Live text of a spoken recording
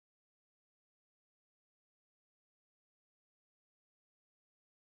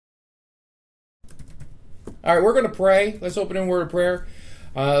All right, we're going to pray. Let's open in a word of prayer.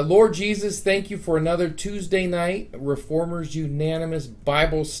 Lord Jesus, thank you for another Tuesday night, Reformers Unanimous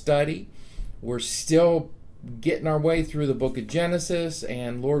Bible Study. We're still getting our way through the book of Genesis,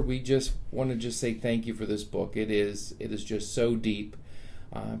 and Lord, we just want to say thank you for this book. It is just so deep.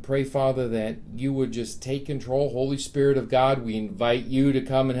 Pray, Father, that you would just take control. Holy Spirit of God, we invite you to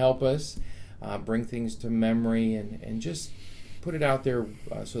come and help us, bring things to memory, and just put it out there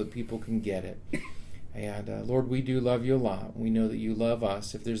so that people can get it. And Lord, we do love you a lot. We know that you love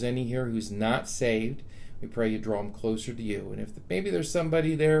us. If there's any here who's not saved, we pray you draw them closer to you. And if maybe there's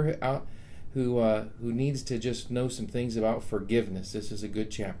somebody there who needs to just know some things about forgiveness, this is a good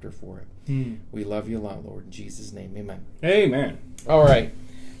chapter for it. We love you a lot, Lord. In Jesus' name, amen. Amen. All right.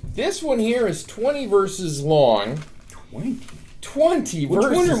 This one here is 20 verses long. 20 verses.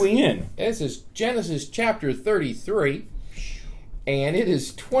 Which one are we in? This is Genesis chapter 33. And it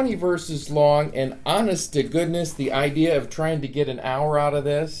is 20 verses long, and honest to goodness, the idea of trying to get an hour out of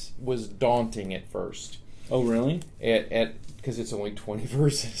this was daunting at first. Oh, really? Because it's only 20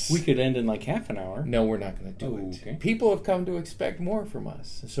 verses. We could end in like half an hour. No, we're not going to do it. Okay. People have come to expect more from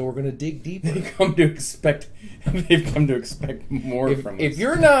us, so we're going to dig deeper. They've come to expect more from us. If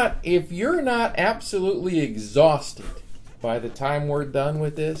you're not absolutely exhausted by the time we're done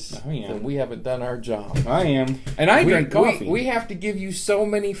with this, then we haven't done our job. I am. And I drink coffee. We have to give you so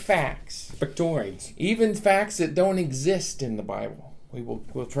many facts. Factoids. Even facts that don't exist in the Bible.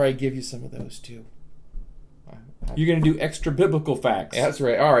 We'll try to give you some of those too. You're going to do extra biblical facts. That's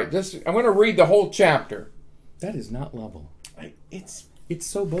right. All right. I'm going to read the whole chapter. That is not level. It's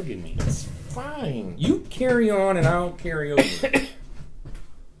so bugging me. It's fine. You carry on and I'll carry over.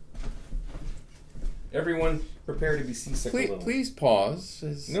 Everyone prepare to be seasick a little. Please pause.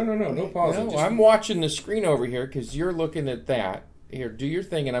 No pause. No, I'm watching the screen over here because you're looking at that. Here, do your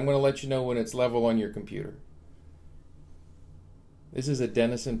thing, and I'm going to let you know when it's level on your computer. This is a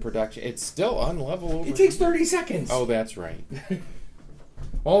Dennison production. It's still unlevel over. It takes 30 seconds. Oh, that's right.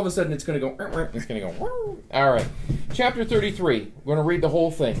 All of a sudden, it's going to go. It's going to go. All right. Chapter 33. We're going to read the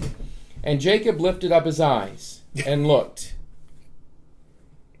whole thing. And Jacob lifted up his eyes and looked.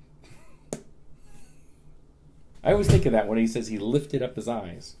 I always think of that when he says he lifted up his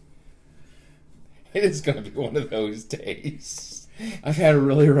eyes. It is going to be one of those days. I've had a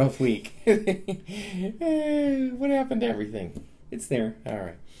really rough week. What happened to everything? It's there. All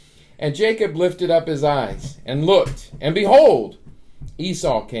right. And Jacob lifted up his eyes and looked, and behold,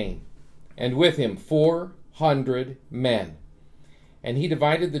 Esau came, and with him 400 men. And he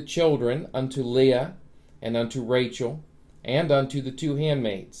divided the children unto Leah, and unto Rachel, and unto the 2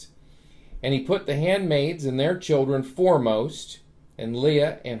 handmaids. And he put the handmaids and their children foremost, and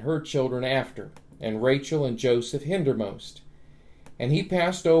Leah and her children after, and Rachel and Joseph hindermost. And he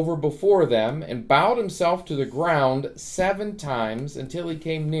passed over before them, and bowed himself to the ground 7 times, until he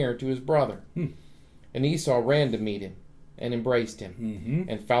came near to his brother. And Esau ran to meet him, and embraced him,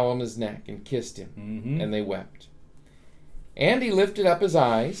 and fell on his neck, and kissed him, and they wept. And he lifted up his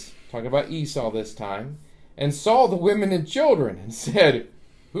eyes, talking about Esau this time, and saw the women and children, and said,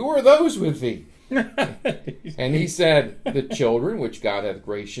 Who are those with thee? And he said, The children which God hath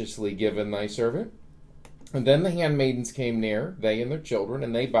graciously given thy servant. And then the handmaidens came near, they and their children,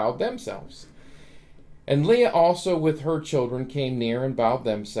 and they bowed themselves. And Leah also with her children came near and bowed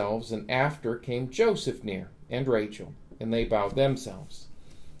themselves, and after came Joseph near, and Rachel, and they bowed themselves.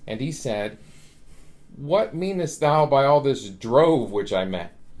 And he said, What meanest thou by all this drove which I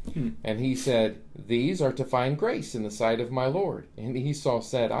met? And he said, These are to find grace in the sight of my Lord. And Esau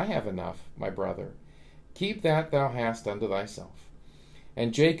said, I have enough, my brother. Keep that thou hast unto thyself.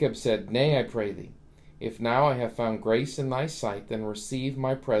 And Jacob said, Nay, I pray thee, if now I have found grace in thy sight, then receive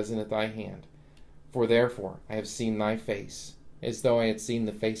my present at thy hand. For therefore I have seen thy face, as though I had seen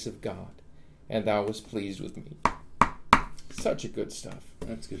the face of God, and thou wast pleased with me. Such a good stuff.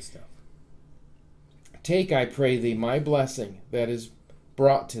 That's good stuff. Take, I pray thee, my blessing that is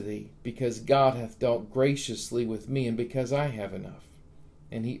brought to thee, because God hath dealt graciously with me, and because I have enough.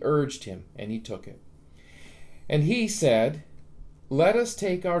 And he urged him, and he took it. And he said, Let us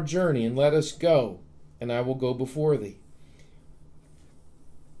take our journey, and let us go, and I will go before thee.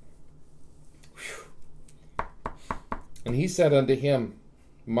 And he said unto him,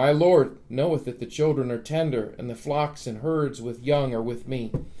 My Lord knoweth that the children are tender, and the flocks and herds with young are with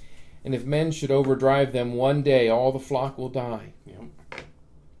me. And if men should overdrive them one day, all the flock will die.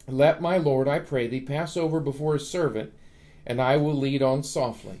 Let my Lord, I pray thee, pass over before his servant, and I will lead on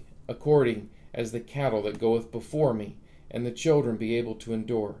softly, according as the cattle that goeth before me, and the children be able to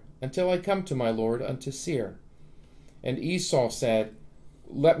endure, until I come to my Lord unto Seir. And Esau said,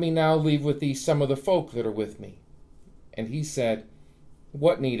 let me now leave with thee some of the folk that are with me. And he said,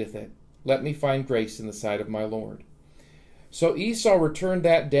 what needeth it? Let me find grace in the sight of my Lord. So Esau returned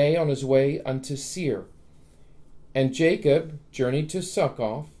that day on his way unto Seir. And Jacob journeyed to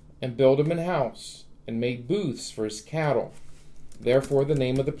Succoth, and built him an house, and made booths for his cattle. Therefore the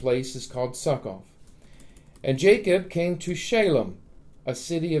name of the place is called Succoth. And Jacob came to Shalem, a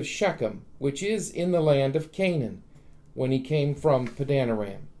city of Shechem, which is in the land of Canaan, when he came from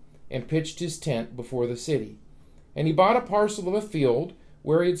Padanaram, and pitched his tent before the city. And he bought a parcel of a field,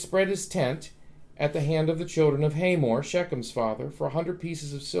 where he had spread his tent, at the hand of the children of Hamor, Shechem's father, for 100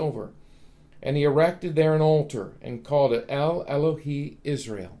 pieces of silver. And he erected there an altar, and called it El Elohi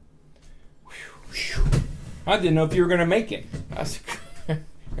Israel. I didn't know if you were going to make it.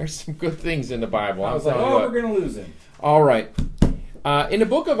 There's some good things in the Bible. I was like, oh, we're going to lose him. All right. In the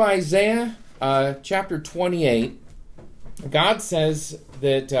book of Isaiah, chapter 28, God says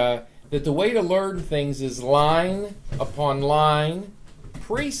that the way to learn things is line upon line,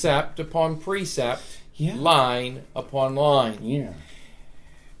 precept upon precept, line upon line. Yeah.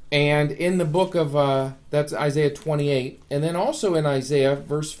 And in the book of, that's Isaiah 28, and then also in Isaiah,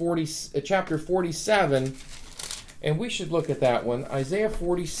 chapter 47, and we should look at that one, Isaiah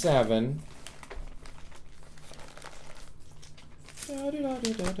 47. And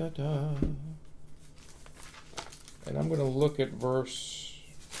I'm going to look at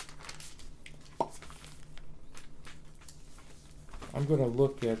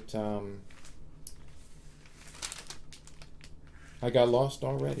I got lost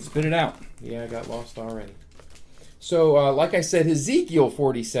already. Spit it out. Yeah, I got lost already. So, like I said, Ezekiel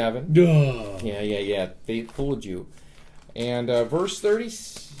 47. Duh. Yeah. They fooled you. And verse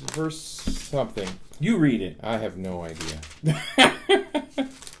something. You read it. I have no idea.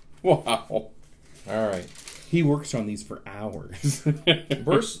 Wow. All right. He works on these for hours.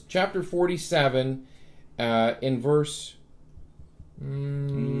 Chapter 47, in verse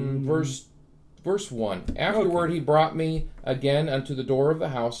 1. Afterward he brought me again unto the door of the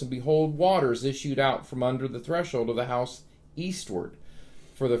house, and behold, waters issued out from under the threshold of the house eastward.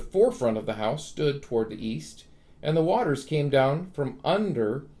 For the forefront of the house stood toward the east, and the waters came down from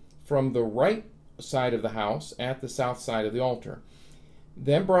the right side of the house at the south side of the altar.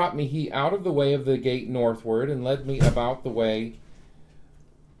 Then brought me he out of the way of the gate northward, and led me about the way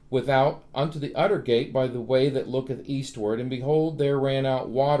without unto the utter gate by the way that looketh eastward, and behold, there ran out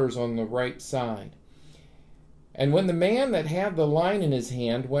waters on the right side. And when the man that had the line in his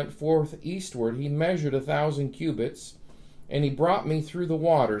hand went forth eastward, he measured 1,000 cubits, and he brought me through the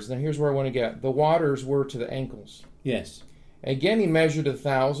waters. Now here's where I want to get. The waters were to the ankles. Yes. Again he measured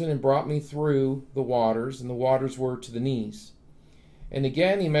 1,000, and brought me through the waters, and the waters were to the knees. And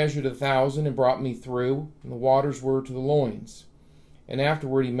again he measured 1,000, and brought me through, and the waters were to the loins. And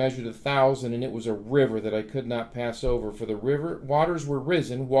afterward he measured 1,000, and it was a river that I could not pass over. For the waters were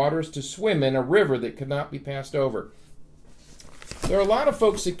risen, waters to swim in, a river that could not be passed over. There are a lot of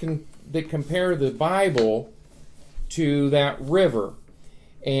folks that compare the Bible to that river.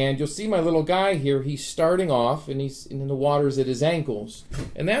 And you'll see my little guy here, he's starting off, and he's in the waters at his ankles.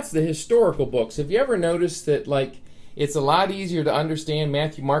 And that's the historical books. Have you ever noticed that, it's a lot easier to understand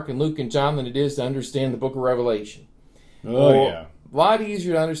Matthew, Mark, and Luke, and John than it is to understand the book of Revelation? Yeah. A lot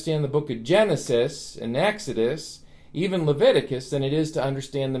easier to understand the book of Genesis and Exodus, even Leviticus, than it is to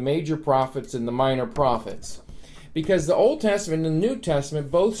understand the major prophets and the minor prophets. Because the Old Testament and the New Testament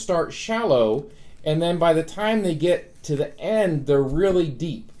both start shallow, and then by the time they get to the end, they're really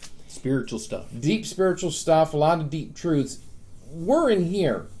deep. Spiritual stuff. Deep spiritual stuff, a lot of deep truths. We're in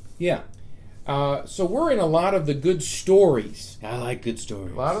here. Yeah. So we're in a lot of the good stories. I like good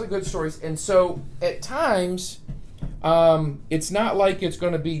stories. A lot of the good stories. And so at times, it's not like it's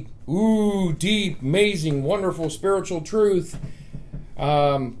going to be, deep, amazing, wonderful spiritual truth,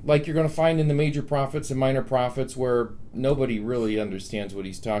 like you're going to find in the major prophets and minor prophets, where nobody really understands what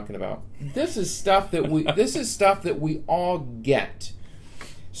he's talking about. This is stuff that we all get.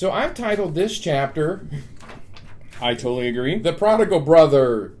 So I've titled this chapter, I totally agree. The Prodigal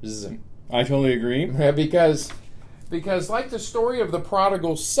Brothers. I totally agree. Because like the story of the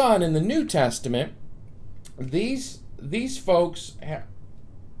prodigal son in the New Testament, these folks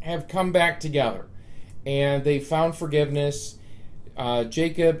have come back together, and they found forgiveness.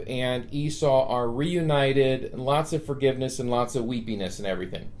 Jacob and Esau are reunited, and lots of forgiveness and lots of weepiness and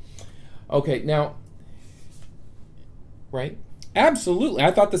everything. Okay, now, right? Absolutely.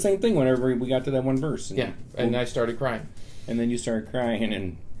 I thought the same thing whenever we got to that one verse. And I started crying. And then you started crying,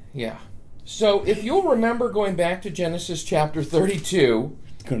 and... Yeah. So if you'll remember going back to Genesis chapter 32,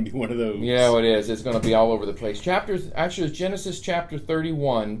 going to be one of those. Yeah, it is. It's going to be all over the place. Actually, it's Genesis chapter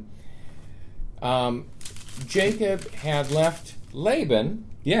 31. Jacob had left Laban.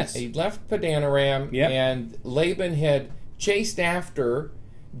 Yes. He left Padanaram, Yep. and Laban had chased after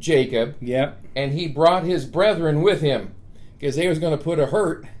Jacob. Yep. And he brought his brethren with him because they was going to put a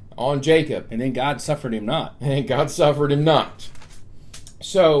hurt on Jacob. And then God suffered him not. And God suffered him not.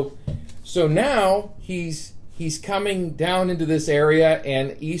 So now he's coming down into this area,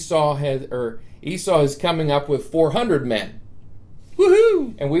 and Esau is coming up with 400 men.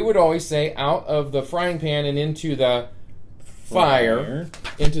 Woohoo! And we would always say, out of the frying pan and into the fire.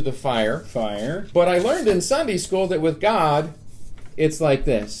 Into the fire. Fire. But I learned in Sunday school that with God, it's like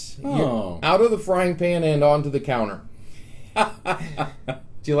this. Oh. Out of the frying pan and onto the counter.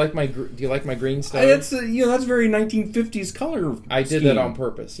 Do you like my green stuff? That's that's very 1950s color. I did that on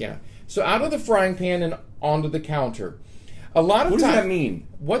purpose. Yeah. So out of the frying pan and onto the counter. A lot of What times, does that mean?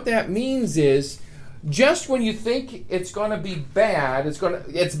 What that means is, just when you think it's going to be bad,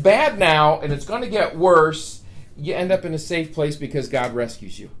 it's bad now and it's going to get worse. You end up in a safe place because God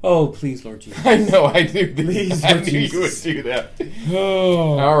rescues you. Oh, please, Lord Jesus. I know, I knew. Please, I Lord knew you would Jesus. do that.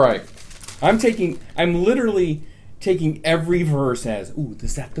 Oh. All right. I'm literally taking every verse as, ooh,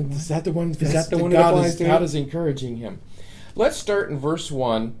 is that the one? Is that the one? Is that the one that God applies is, to God it? is encouraging him. Let's start in verse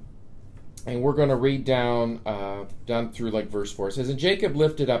 1, and we're going to read down through like verse 4. It says, "And Jacob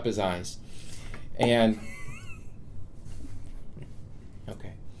lifted up his eyes, and..."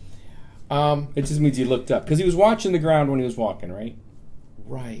 Okay. It just means he looked up. Because he was watching the ground when he was walking, right?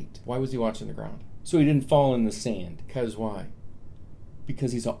 Right. Why was he watching the ground? So he didn't fall in the sand. Because why?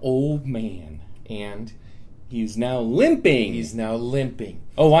 Because he's an old man. And He's now limping. he's now limping.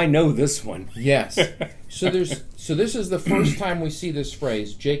 Oh, I know this one. Yes. So this is the first time we see this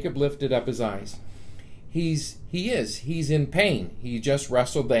phrase. Jacob lifted up his eyes. He's in pain. He just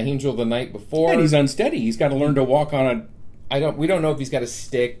wrestled the angel the night before. And he's unsteady. He's got to learn to walk on a... We don't know if he's got a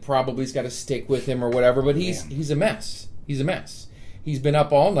stick. Probably he's got a stick with him or whatever. But he's a mess. He's a mess. He's been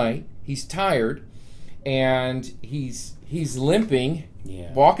up all night. He's tired, and he's limping.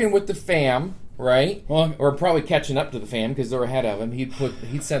 Yeah. Walking with the fam, right? Well, Or probably catching up to the fam because they're ahead of him.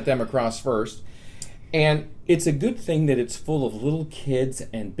 He'd sent them across first, and it's a good thing that it's full of little kids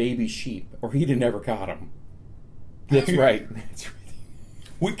and baby sheep, or he'd have never caught them. that's right. That's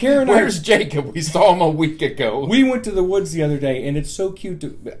right. Karen and Where's Jacob? We saw him a week ago. We went to the woods the other day, and it's so cute.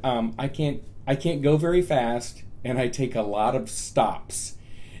 I can't go very fast, and I take a lot of stops.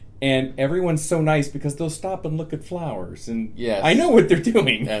 And everyone's so nice because they'll stop and look at flowers, and Yes. I know what they're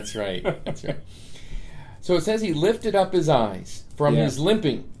doing. That's right. That's right. So it says he lifted up his eyes from his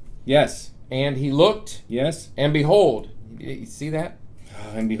limping, Yes. and he looked, Yes. and behold. You see that?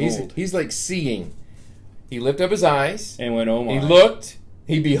 And behold. He's like seeing. He lifted up his eyes. And went, oh my. He looked.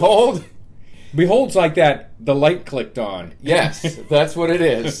 He behold. Behold's like that. The light clicked on. Yes, that's what it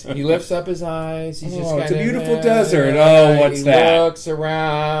is. He lifts up his eyes. He's just it's a kinda, beautiful desert. Oh, what's that? He looks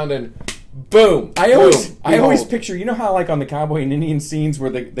around and boom. I always Behold. picture, you know how like on the cowboy and Indian scenes where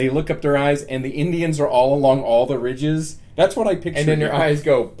they look up their eyes and the Indians are all along all the ridges? That's what I picture. And then their here. eyes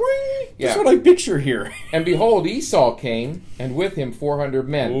go. Bring. That's what I picture here. And behold, Esau came, and with him 400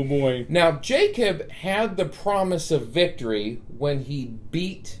 men. Oh boy. Now Jacob had the promise of victory when he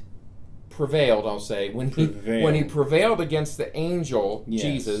prevailed, I'll say, when he prevailed against the angel, Yes.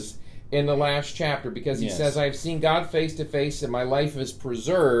 Jesus, in the last chapter, because he says, I have seen God face to face, and my life is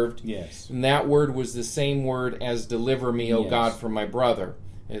preserved. Yes. And that word was the same word as deliver me, O Yes. God, from my brother.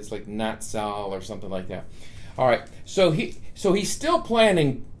 It's like Natsal or something like that. All right, so he's still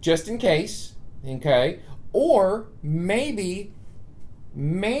planning just in case, okay? Or maybe,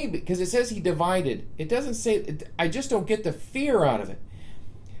 because it says he divided. It doesn't say, I just don't get the fear out of it.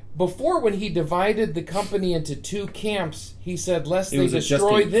 Before, when he divided the company into two camps, he said, lest they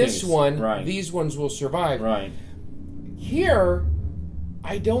destroy this one, right. These ones will survive. Right. Here,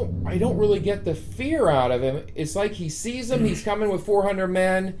 I don't really get the fear out of him. It's like he sees him, he's coming with 400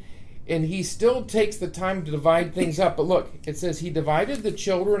 men, and he still takes the time to divide things up. But look, it says he divided the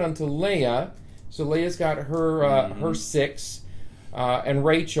children unto Leah. So Leah's got her her 6, and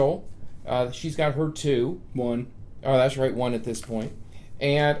Rachel, she's got her 2. 1. Oh, that's right, 1 at this point.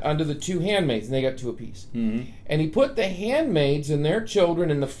 And unto the 2 handmaids, and they got 2 apiece. Mm-hmm. And he put the handmaids and their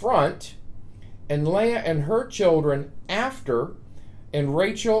children in the front, and Leah and her children after, and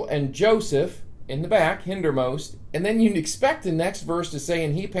Rachel and Joseph in the back, hindermost. And then you'd expect the next verse to say,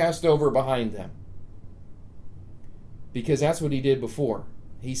 and he passed over behind them. Because that's what he did before.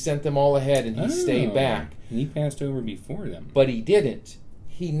 He sent them all ahead, and he stayed back. And he passed over before them. But he didn't.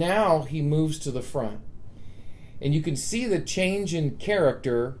 He moves to the front. And you can see the change in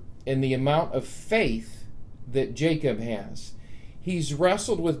character in the amount of faith that Jacob has. He's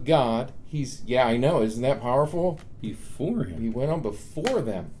wrestled with God. Yeah, I know. Isn't that powerful? Before him. He went on before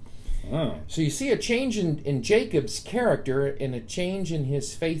them. Wow. So you see a change in Jacob's character and a change in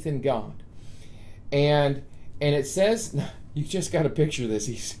his faith in God. And it says, you just got to picture this.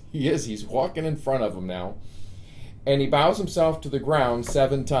 He's walking in front of him now. And he bows himself to the ground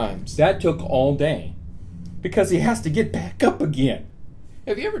 7 times. That took all day. Because he has to get back up again.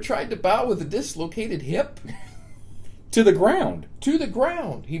 Have you ever tried to bow with a dislocated hip? To the ground. To the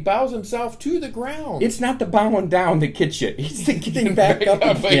ground. He bows himself to the ground. It's not the bowing down that gets you. It's the getting back up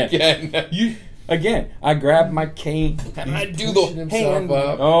again. Again, I grab my cane and I do the hand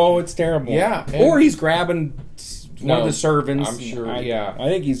up. Oh, it's terrible. Yeah. Or he's grabbing one of the servants. I'm sure, I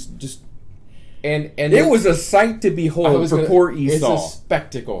think he's just... And it was a sight to behold for poor Esau. It's a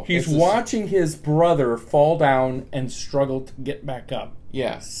spectacle. He's watching his brother fall down and struggle to get back up.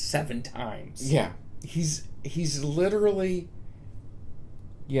 Yeah. 7 times. Yeah. He's literally...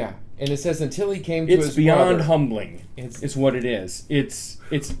 Yeah. And it says until he came to his brother. It's beyond humbling. It's what it is. It's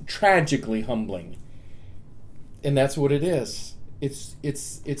tragically humbling. And that's what it is.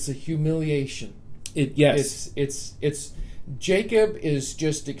 It's a humiliation. Yes. It's Jacob is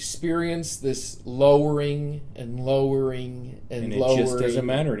just experienced this lowering and lowering and lowering. It just doesn't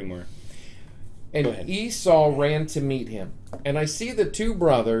matter anymore. And Esau ran to meet him. And I see the 2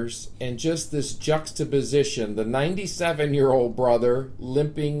 brothers and just this juxtaposition. The 97-year-old brother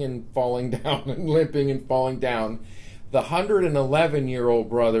limping and falling down and limping and falling down. The 111-year-old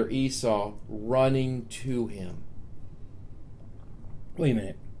brother Esau running to him. Wait a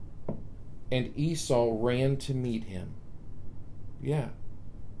minute. And Esau ran to meet him. Yeah.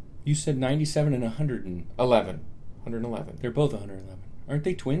 You said 97 and 111. 111. They're both 111. Aren't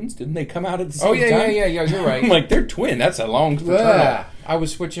they twins? Didn't they come out at the same time? Yeah, you're right. I'm like, they're twin. That's a long fraternal. I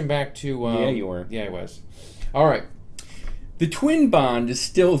was switching back to... yeah, you were. Yeah, I was. All right. The twin bond is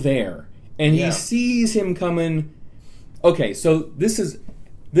still there. And he sees him coming... Okay, so this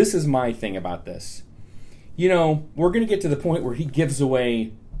is my thing about this. You know, we're going to get to the point where he gives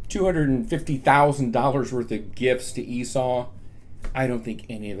away $250,000 worth of gifts to Esau. I don't think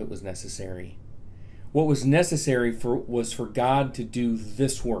any of it was necessary. What was necessary was for God to do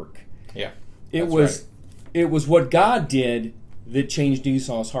this work. Yeah. It was what God did that changed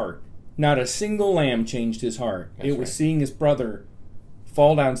Esau's heart. Not a single lamb changed his heart. It was seeing his brother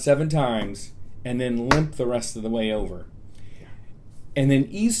fall down 7 times and then limp the rest of the way over. Yeah. And then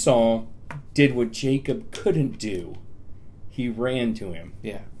Esau did what Jacob couldn't do. He ran to him.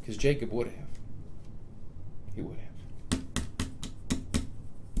 Yeah, because Jacob would have. He would have.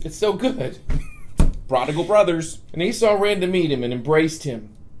 It's so good. Prodigal brothers. And Esau ran to meet him and embraced him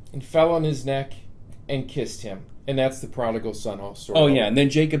and fell on his neck and kissed him. And that's the prodigal son all story. Oh, yeah. And then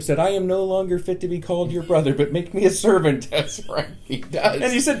Jacob said, I am no longer fit to be called your brother, but make me a servant. That's right. He does.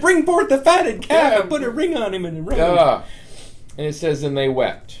 And he said, bring forth the fatted calf and put a ring on him and a robe. And it says, and they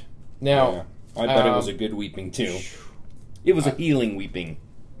wept. Now, I bet it was a good weeping, too. It was a healing weeping.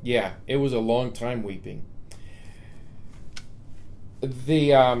 Yeah, it was a long time weeping.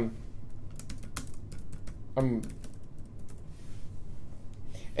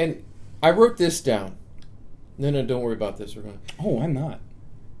 And I wrote this down. No, don't worry about this. We're going. Oh, I'm not.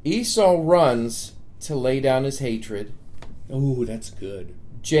 Esau runs to lay down his hatred. Oh, that's good.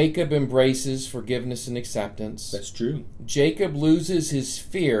 Jacob embraces forgiveness and acceptance. That's true. Jacob loses his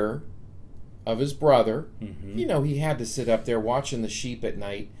fear of his brother. Mm-hmm. You know, he had to sit up there watching the sheep at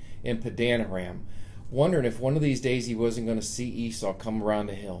night in Padanaram, wondering if one of these days he wasn't going to see Esau come around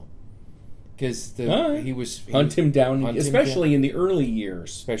the hill. Because he was... Hunt him down, especially in the early years.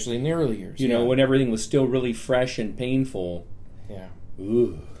 Especially in the early years, You know, when everything was still really fresh and painful. Yeah.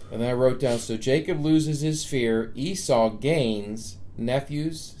 Ooh. And then I wrote down, so Jacob loses his fear, Esau gains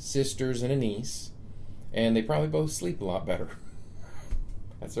nephews, sisters, and a niece, and they probably both sleep a lot better.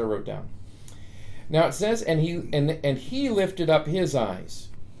 That's what I wrote down. Now it says, and he lifted up his eyes.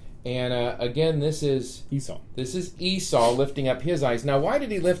 And again, this is Esau. This is Esau lifting up his eyes. Now, why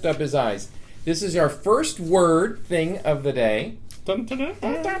did he lift up his eyes? This is our first word thing of the day. Dun, dun, dun,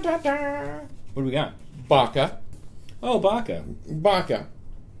 dun. Dun, dun, dun. What do we got? Baka. Oh, baka. Baka.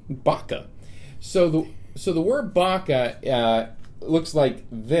 Baka. So the word baka looks like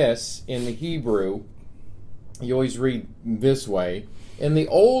this in the Hebrew. You always read this way. In the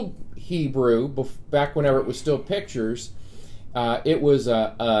old Hebrew, back whenever it was still pictures, it was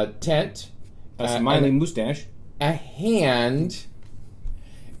a tent, a smiling mustache, a hand,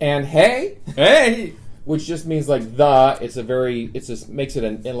 and hey, which just means like the. Makes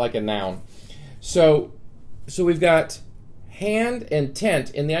it like a noun. So So we've got hand and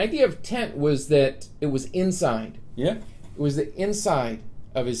tent, and the idea of tent was that it was inside. Yeah. It was the inside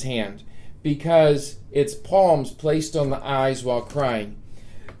of his hand because it's palms placed on the eyes while crying.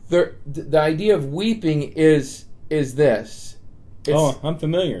 The idea of weeping is this. I'm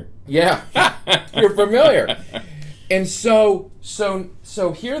familiar. Yeah, you're familiar. And so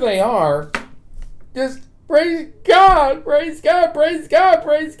here they are, just praise God, praise God, praise God,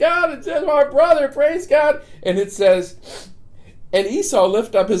 praise God. It says, my brother, praise God. And it says, and Esau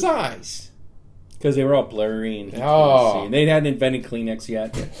lift up his eyes. Because they were all blurry and see. They hadn't invented Kleenex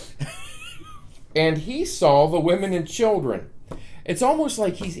yet. And he saw the women and children. It's almost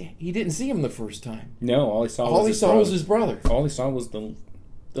like he didn't see him the first time. No, all he saw was his brother. All he saw was the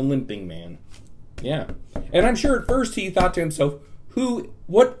limping man. Yeah. And I'm sure at first he thought to himself,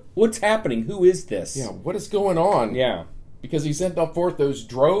 what's happening? Who is this? Yeah, what is going on? Yeah. Because he sent forth those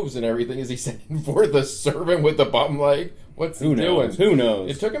droves and everything. Is he sending forth a servant with a bum leg? What's he doing? Who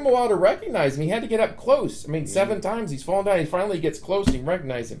knows? It took him a while to recognize him. He had to get up close. I mean, 7 times he's fallen down. He finally gets close and he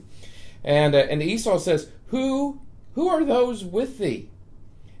recognizes him. And Esau says, Who are those with thee?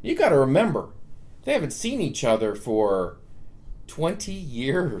 You got to remember, they haven't seen each other for 20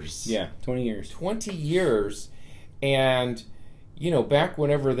 years. Yeah, 20 years. 20 years. And, back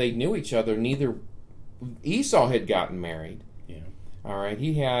whenever they knew each other, neither Esau had gotten married. Yeah. All right,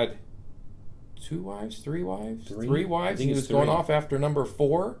 he had 2 wives, 3 wives? 3 wives. He was going off after number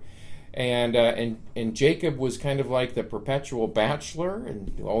 4. And Jacob was kind of like the perpetual bachelor,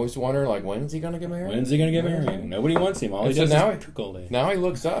 and always wondering, like, when's he going to get married? When's he going to get married? Nobody wants him. All he does is cook all day. Now he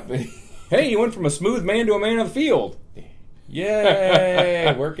looks up. Hey, you went from a smooth man to a man of the field.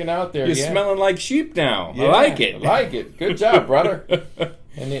 Yay! Working out there. You're smelling like sheep now. Yeah, I like it. I like it. Good job, brother.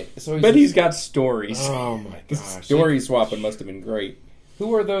 He's got stories. Oh, my gosh. The story swapping must have been great.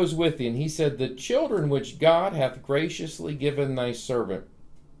 Who are those with thee? And he said, the children which God hath graciously given thy servant.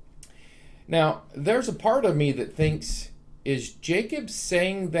 Now, there's a part of me that thinks, is Jacob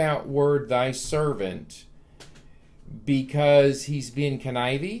saying that word, thy servant, because he's being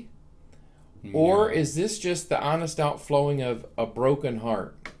conniving? No. Or is this just the honest outflowing of a broken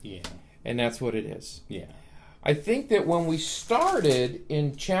heart? Yeah. And that's what it is. Yeah. I think that when we started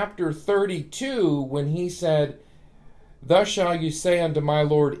in chapter 32, when he said, thus shall you say unto my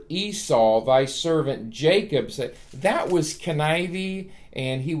lord Esau, thy servant Jacob, said, that was conniving.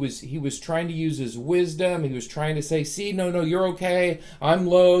 And he was trying to use his wisdom. He was trying to say, see, no, you're okay. I'm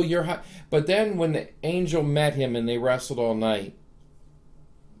low, you're high. But then when the angel met him and they wrestled all night,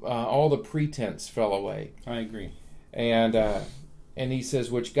 all the pretense fell away. I agree. And he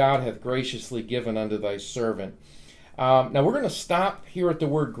says, which God hath graciously given unto thy servant. Now we're going to stop here at the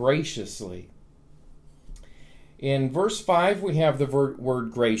word graciously. In verse 5, we have the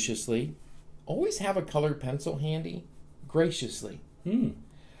word graciously. Always have a colored pencil handy. Graciously.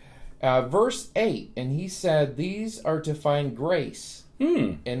 Verse 8, and he said, these are to find grace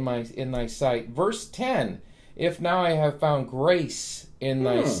in thy sight. Verse 10, if now I have found grace in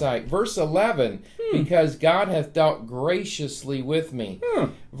thy sight. Verse 11, because God hath dealt graciously with me.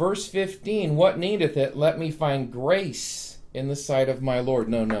 Verse 15, what needeth it? Let me find grace in the sight of my Lord.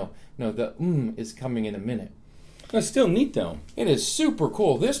 No, the is coming in a minute. That's still neat, though. It is super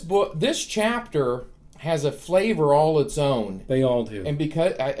cool. This chapter has a flavor all its own. They all do. And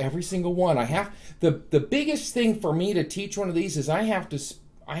because every single one, the biggest thing for me to teach one of these is I have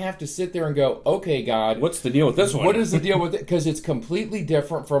to sit there and go, okay, God, what's the deal with this one? What is the deal with it? Because it's completely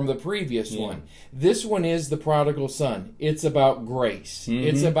different from the previous one. This one is the prodigal son. It's about grace. Mm-hmm.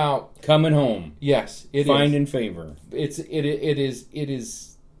 It's about coming home. Yes, it finding favor. It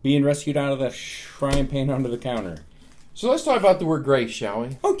is being rescued out of the frying pan onto the counter. So let's talk about the word grace, shall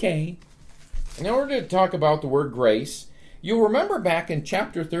we? Okay. In order to talk about the word grace, you'll remember back in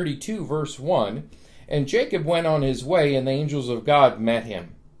chapter 32, verse 1, and Jacob went on his way, and the angels of God met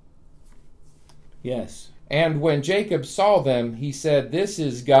him. Yes. And when Jacob saw them, he said, this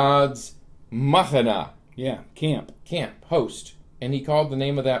is God's Mahana. Yeah, camp, host. And he called the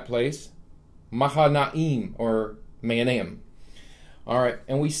name of that place Mahanaim, or Mahanaim. All right,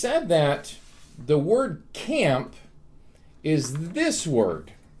 and we said that the word camp is this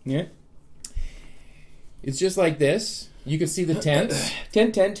word. Yeah. It's just like this. You can see the tent.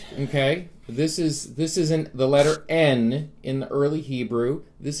 Tent. Okay. This isn't the letter N in the early Hebrew.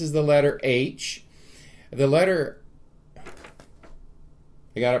 This is the letter H. The letter,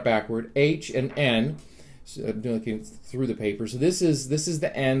 I got it backward. H and N. So I'm looking through the paper. So this is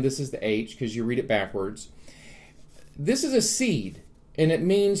the N. This is the H because you read it backwards. This is a seed, and it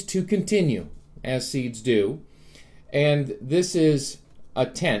means to continue, as seeds do. And this is a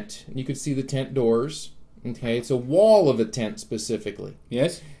tent. And you can see the tent doors. Okay, it's a wall of a tent specifically.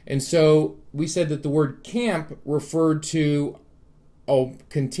 Yes. And so we said that the word camp referred to a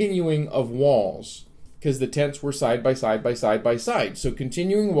continuing of walls because the tents were side by side by side by side. So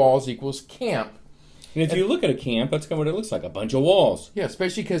continuing walls equals camp. And if you look at a camp, that's kind of what it looks like, a bunch of walls. Yeah,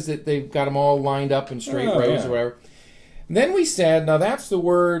 especially because they've got them all lined up in straight rows yeah. or whatever. And then we said, now that's the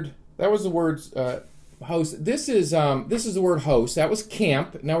word, that was the word host. This is the word host. That was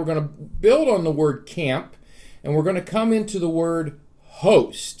camp. Now we're going to build on the word camp, and we're going to come into the word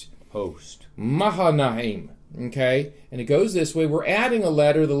host. Host. Mahanaim. Okay? And it goes this way. We're adding a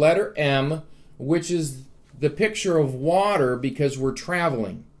letter, the letter M, which is the picture of water because we're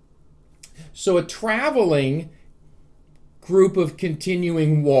traveling. So a traveling group of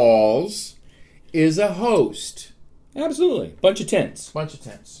continuing walls is a host. Absolutely. Bunch of tents. Bunch of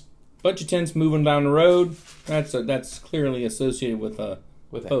tents. Bunch of tents moving down the road. That's clearly associated with a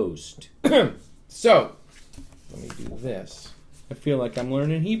host. So, let me do this. I feel like I'm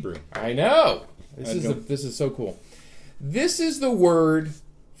learning Hebrew. I know. This is so cool. This is the word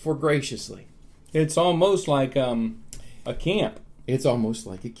for graciously. It's almost like a camp. It's almost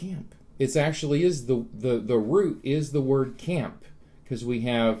like a camp. It actually is the root is the word camp because we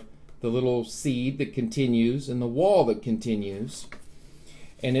have the little seed that continues and the wall that continues,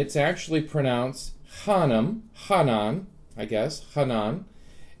 and it's actually pronounced Hanan, I guess, Hanan,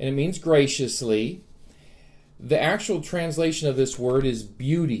 and it means graciously. The actual translation of this word is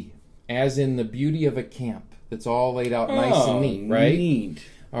beauty, as in the beauty of a camp. That's all laid out nice and neat, right? Neat.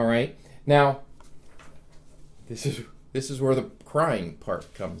 All right. Now, this is where the crying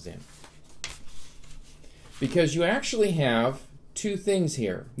part comes in. Because you actually have two things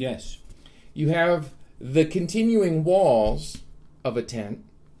here. Yes. You have the continuing walls of a tent,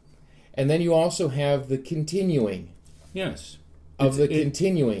 and then you also have the continuing. Yes.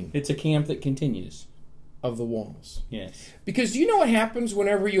 Continuing. It's a camp that continues. Of the walls. Yes. Because do you know what happens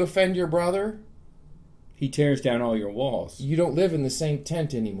whenever you offend your brother? He tears down all your walls. You don't live in the same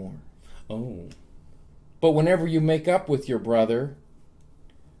tent anymore. Oh. But whenever you make up with your brother,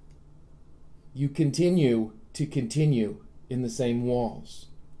 you continue in the same walls.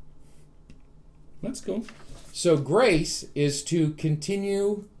 That's cool. So grace is to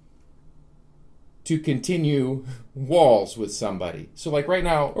continue walls with somebody. So like right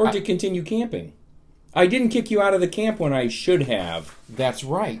now... Or to continue camping. I didn't kick you out of the camp when I should have. That's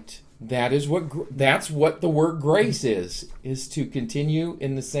right. That's what the word grace is to continue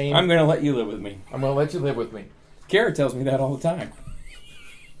in the same... I'm going to let you live with me. I'm going to let you live with me. Kara tells me that all the time.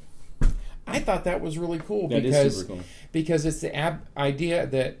 I thought that was really cool. That is super cool. Because it's the idea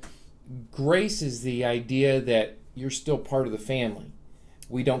that grace is the idea that you're still part of the family.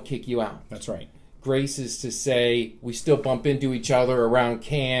 We don't kick you out. That's right. Grace is to say we still bump into each other around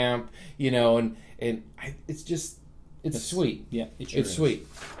camp, and it's sweet. Yeah, it's sweet.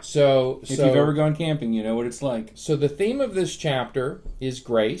 So if you've ever gone camping, you know what it's like. So the theme of this chapter is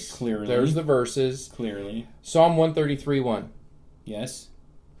grace. Clearly. There's the verses. Clearly. Psalm 133:1. Yes.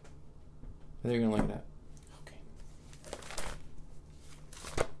 They're going to look at that.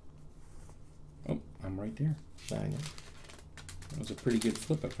 Okay. Oh, I'm right there. I know. That was a pretty good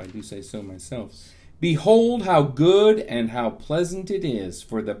flip, if I do say so myself. Behold how good and how pleasant it is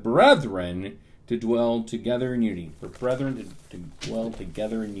for the brethren to dwell together in unity. For brethren to dwell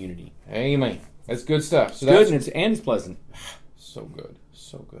together in unity. Amen. That's good stuff. So good, and it's pleasant. So good.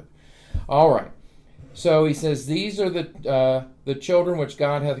 So good. All right. So he says, these are the children which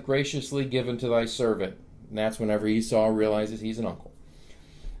God hath graciously given to thy servant. And that's whenever Esau realizes he's an uncle.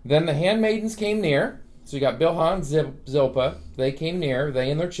 Then the handmaidens came near. So you got Bilhah and Zilpah. They came near, they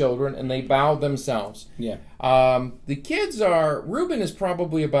and their children, and they bowed themselves. Yeah. The kids are, Reuben is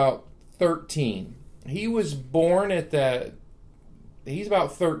probably about 13. He was born he's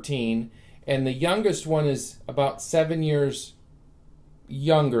about 13, and the youngest one is about 7 years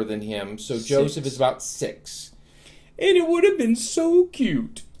younger than him. So Joseph is about 6. And it would have been so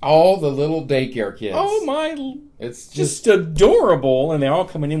cute. All the little daycare kids. Oh my! It's just adorable, and they're all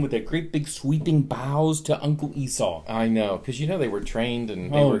coming in with their great big sweeping bows to Uncle Esau. I know, because they were trained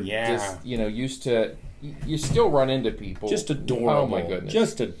and they were just used to. You still run into people. Just adorable. Oh my goodness!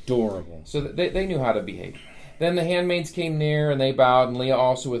 Just adorable. So they knew how to behave. Then the handmaids came near and they bowed, and Leah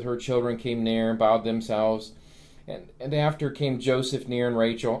also with her children came near and bowed themselves. And after came Joseph near and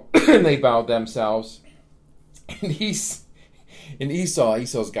Rachel, and they bowed themselves. And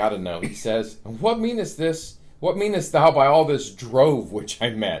Esau's got to know. He says, "What meanest this? What meanest thou by all this drove which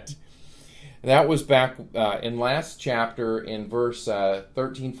I met?" That was back in last chapter in verse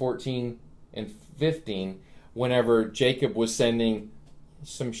 13, 14, and 15, whenever Jacob was sending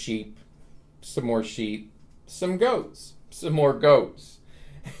some sheep some more sheep, some goats, some more goats,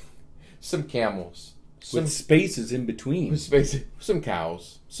 some camels, some With spaces in between. some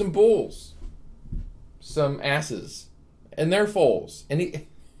cows, some bulls, some asses, and their foals. And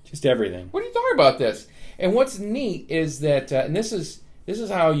just everything. what are you talking about this? And what's neat is that, and this is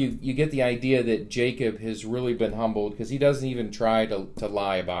how you get the idea that Jacob has really been humbled, because he doesn't even try to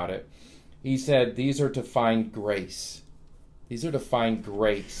lie about it. He said, these are to find grace. These are to find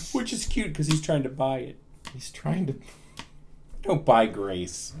grace. Which is cute because he's trying to buy it. He's trying to... Don't buy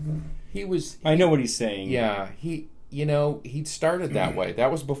grace. I know what he's saying. Yeah, he started that way.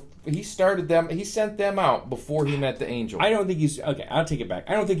 That was before he started them. He sent them out before he met the angel. I don't think he's... Okay, I'll take it back.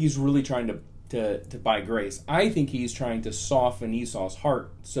 I don't think he's really trying to buy grace. I think he's trying to soften Esau's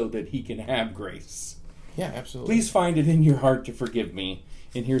heart so that he can have grace. Yeah, absolutely. Please find it in your heart to forgive me.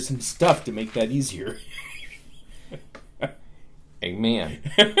 And here's some stuff to make that easier. Amen.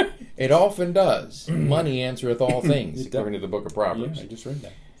 It often does. Money answereth all things, according to the book of Proverbs. Yeah, I just read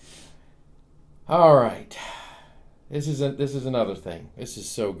that. All right. This is another thing. This is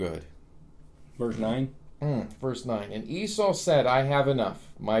so good. Verse 9? Verse 9. And Esau said, I have enough,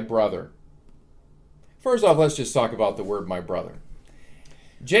 my brother. First off, let's just talk about the word my brother.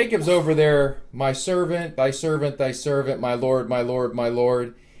 Jacob's over there, my servant, thy servant, thy servant, my Lord, my Lord, my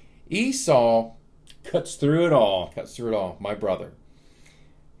Lord. Esau cuts through it all. My brother.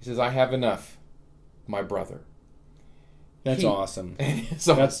 He says, I have enough, my brother. That's awesome.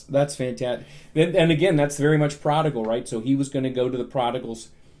 So that's fantastic. And again, that's very much Prodigal, right? So he was going to go to the prodigals.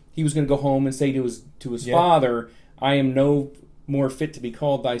 He was going to go home and say to his father, I am no more fit to be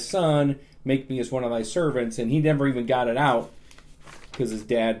called thy son. Make me as one of thy servants. And he never even got it out because his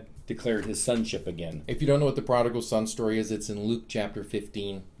dad declared his sonship again. If you don't know what the prodigal son story is, it's in Luke chapter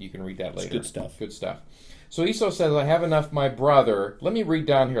 15. You can read that later. It's good stuff. Good stuff. So Esau says, I have enough, my brother. Let me read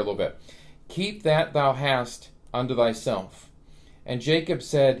down here a little bit. Keep that thou hast unto thyself. And Jacob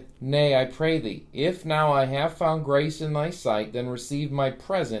said, Nay, I pray thee, if now I have found grace in thy sight, then receive my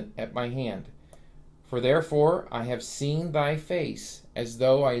present at my hand. For therefore I have seen thy face, as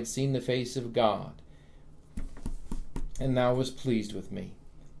though I had seen the face of God, and thou wast pleased with me.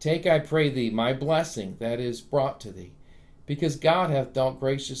 Take, I pray thee, my blessing that is brought to thee, because God hath dealt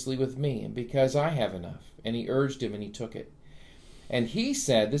graciously with me, and because I have enough. And he urged him, and he took it. And he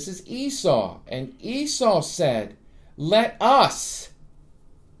said, this is Esau, and Esau said, let us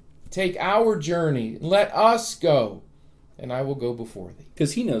take our journey, let us go, and I will go before thee.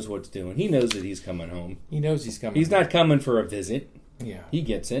 Because he knows what's doing. He knows that he's coming home. He knows he's coming He's home. not coming for a visit. Yeah. He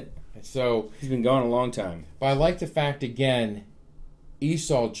gets it. So he's been gone a long time. But I like the fact, again,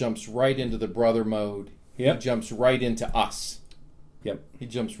 Esau jumps right into the brother mode. Yep. He jumps right into us. Yep. He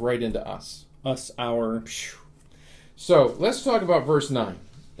jumps right into us. Us, our... So, let's talk about verse 9.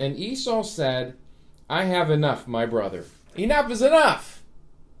 And Esau said, I have enough, my brother. Enough is enough.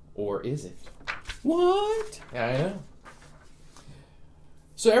 Or is it? What? Yeah, I know.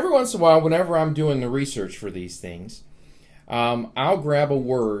 So every once in a while, whenever I'm doing the research for these things, I'll grab a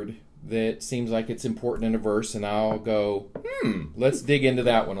word that seems like it's important in a verse, and I'll go, let's dig into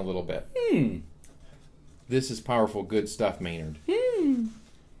that one a little bit. This is powerful, good stuff, Maynard.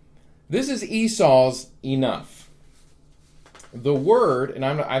 This is Esau's enough. The word, and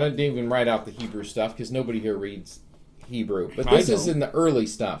I didn't even write out the Hebrew stuff because nobody here reads Hebrew, but this is in the early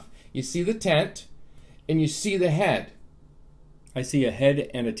stuff. You see the tent, and you see the head. I see a head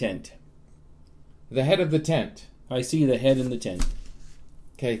and a tent. The head of the tent. I see the head in the tent.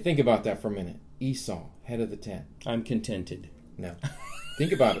 Okay, think about that for a minute. Esau, head of the tent. I'm contented. No.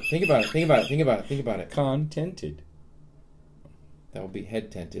 Think about it. Think about it. Think about it. Think about it. Think about it. Contented. That will be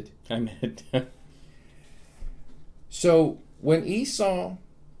head tented. I'm head. So when Esau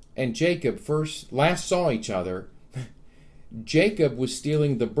and Jacob last saw each other, Jacob was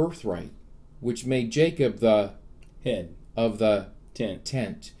stealing the birthright, which made Jacob the head of the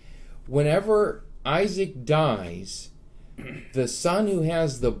tent. Whenever Isaac dies, the son who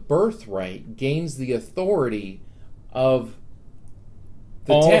has the birthright gains the authority of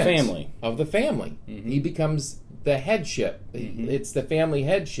the all tent, family. Of the family. Mm-hmm. He becomes the headship. Mm-hmm. It's the family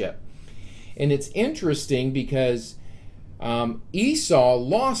headship. And it's interesting because Esau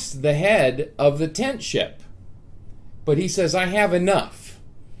lost the head of the tentship. But he says, I have enough.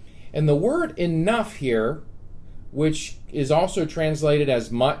 And the word enough here, which is also translated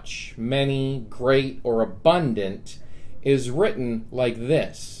as much, many, great, or abundant, is written like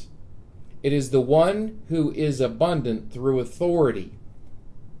this. It is the one who is abundant through authority.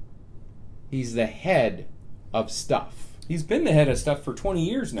 He's the head of stuff. He's been the head of stuff for 20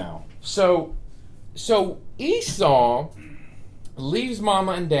 years now. So Esau leaves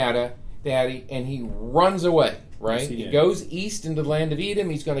Mama and Dada, Daddy, and he runs away, right? Yes, he he did. goes east into the land of Edom.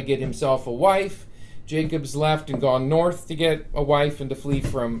 He's going to get himself a wife. Jacob's left and gone north to get a wife and to flee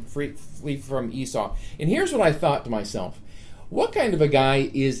from Esau. And here's what I thought to myself. What kind of a guy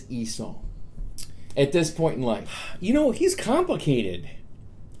is Esau at this point in life? You know, he's complicated.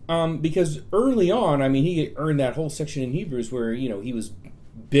 Because early on, I mean, he earned that whole section in Hebrews where, you know, he was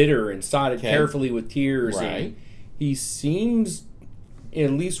bitter and sought it carefully with tears. Right. And he seems,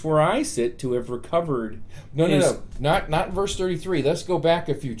 at least where I sit, to have recovered. No. Not verse 33. Let's go back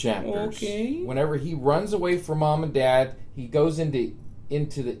a few chapters. Okay. Whenever he runs away from mom and dad, he goes into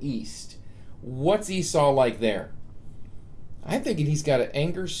the east. What's Esau like there? I'm thinking he's got an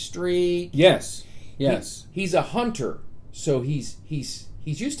anger streak. Yes. He's a hunter, so he's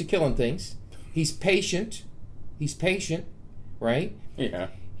used to killing things. He's patient, right? Yeah.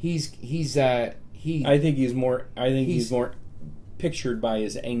 I think he's more pictured by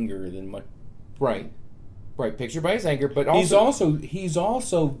his anger than what. Right, pictured by his anger, but also he's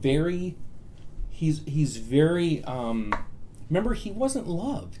also very. Remember, he wasn't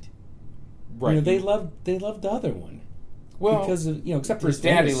loved. Right. You know, they loved the other one. Well, because of, you know, except for his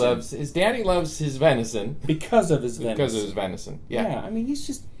daddy loves his venison because of his venison. Because of his venison. Yeah. I mean,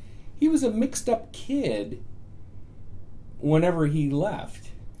 he was a mixed up kid whenever he left.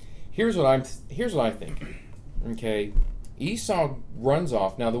 Here's what I think. Okay, Esau runs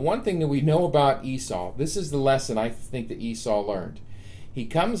off. Now, the one thing that we know about Esau, this is the lesson I think that Esau learned. He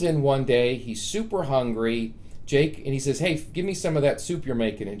comes in one day, he's super hungry, and he says, "Hey, give me some of that soup you're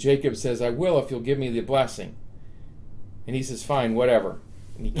making." And Jacob says, "I will if you'll give me the blessing." And he says, "Fine, whatever."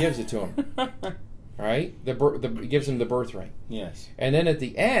 And he gives it to him. All right? He gives him the birthright. Yes. And then at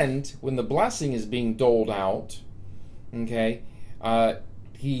the end, when the blessing is being doled out, okay,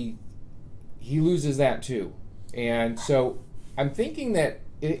 he loses that too. And so I'm thinking that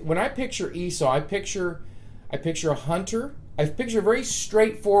when I picture Esau, I picture a hunter. I picture a very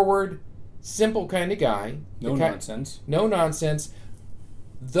straightforward, simple kind of guy. No nonsense. No nonsense.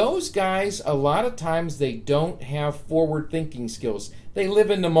 Those guys, a lot of times, they don't have forward-thinking skills. They live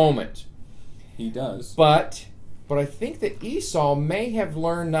in the moment. He does. But I think that Esau may have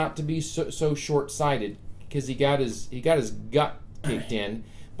learned not to be so short-sighted because he got his gut kicked in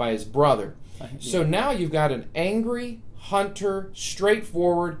by his brother. Yeah. So now you've got an angry hunter,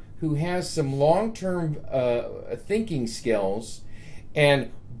 straightforward, who has some long-term thinking skills, and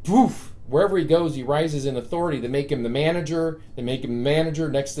poof, wherever he goes, he rises in authority. They make him the manager.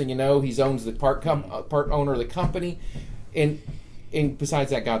 Next thing you know, he owns the part owner of the company. And besides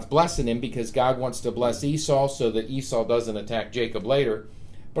that, God's blessing him because God wants to bless Esau so that Esau doesn't attack Jacob later.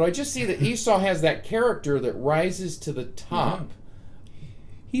 But I just see that Esau has that character that rises to the top.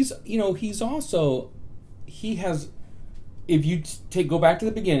 Yeah. He has. If you go back to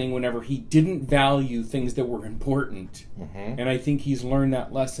the beginning, whenever he didn't value things that were important, and I think he's learned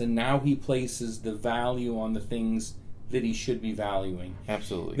that lesson, now he places the value on the things that he should be valuing.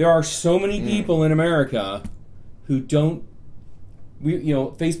 Absolutely. There are so many people in America who don't.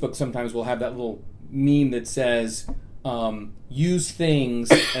 Facebook sometimes will have that little meme that says, use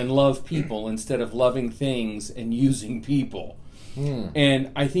things and love people instead of loving things and using people.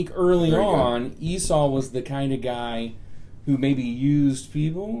 And I think early on, Esau was the kind of guy who maybe used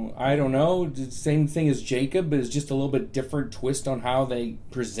people. I don't know. The same thing as Jacob, but it's just a little bit different twist on how they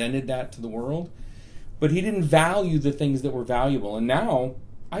presented that to the world. But he didn't value the things that were valuable. And now,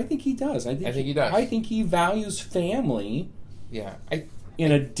 I think he does. I think he does. I think he values family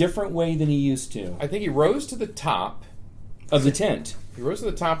in a different way than he used to. I think he rose to the top of the tent. He rose to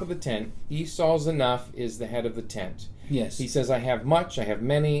the top of the tent. Esau's enough is the head of the tent. Yes. He says, I have much, I have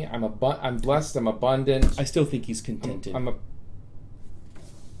many, I'm blessed, I'm abundant. I still think he's contented.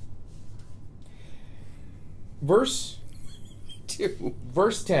 Verse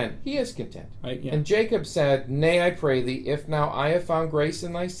 10, he is content. Yeah. And Jacob said, Nay, I pray thee, if now I have found grace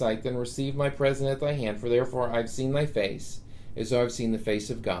in thy sight, then receive my present at thy hand, for therefore I've seen thy face, as though I've seen the face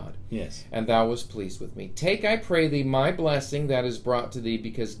of God. Yes. And thou wast pleased with me. Take, I pray thee, my blessing that is brought to thee,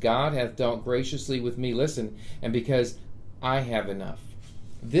 because God hath dealt graciously with me. Listen, and because I have enough.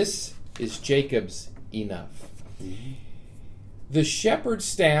 This is Jacob's enough. Mm-hmm. The shepherd's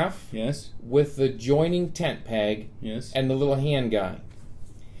staff, yes, with the joining tent peg, yes, and the little hand guy.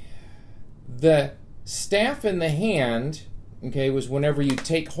 The staff in the hand, was whenever you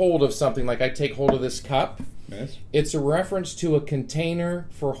take hold of something, like I take hold of this cup. Yes. It's a reference to a container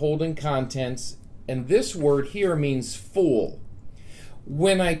for holding contents, and this word here means full.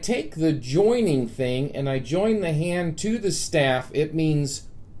 When I take the joining thing and I join the hand to the staff, it means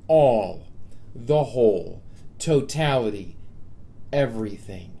all, the whole, totality,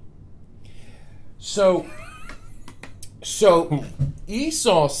 everything. So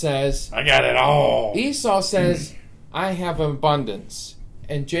Esau says, I got it all. Esau says, I have abundance.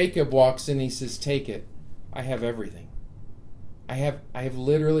 And Jacob walks in and he says, take it. I have everything. I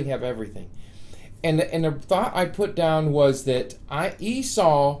literally have everything. And the thought I put down was that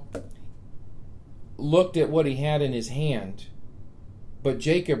Esau looked at what he had in his hand, but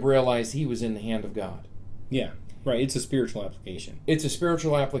Jacob realized he was in the hand of God. Yeah, right. It's a spiritual application. It's a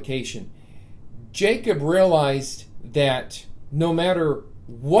spiritual application. Jacob realized that no matter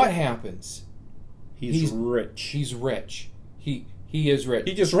what happens, he's rich. He's rich. He is rich.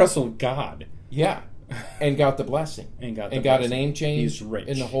 He just wrestled God. Yeah, and got the blessing. and got a name change. He's rich.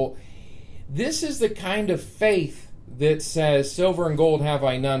 In the whole. This is the kind of faith that says, silver and gold have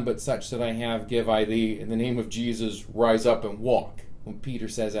I none, but such that I have give I thee. In the name of Jesus, rise up and walk. When Peter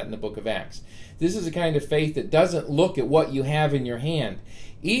says that in the book of Acts. This is a kind of faith that doesn't look at what you have in your hand.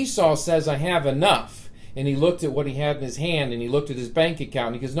 Esau says, I have enough. And he looked at what he had in his hand, and he looked at his bank account,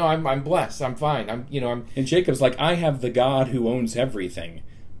 and he goes, no, I'm blessed. I'm fine. And Jacob's like, I have the God who owns everything.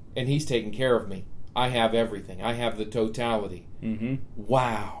 And he's taking care of me. I have everything. I have the totality. Mm-hmm.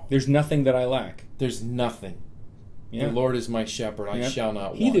 Wow. There's nothing that I lack. There's nothing. Yeah. The Lord is my shepherd. I shall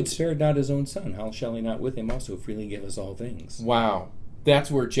not want. He that spared not his own son, how shall he not with him also freely give us all things? Wow.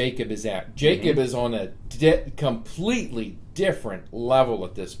 That's where Jacob is at. Jacob is on a completely different level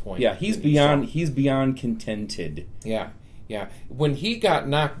at this point. Yeah, he's beyond contented. Yeah. When he got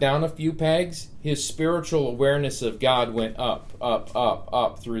knocked down a few pegs, his spiritual awareness of God went up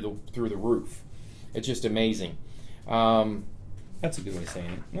through the roof. It's just amazing. That's a good way of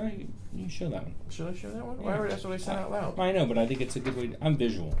saying it. No, you show that one. Should I show that one? Yeah. That's what I said out loud. I know, but I think it's a good way. I'm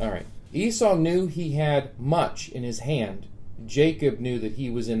visual. All right. Esau knew he had much in his hand. Jacob knew that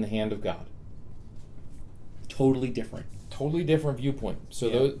he was in the hand of God. Totally different. Totally different viewpoint.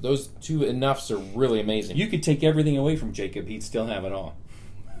 So those two enoughs are really amazing. You could take everything away from Jacob, he'd still have it all.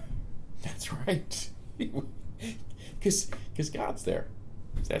 That's right. Because God's there.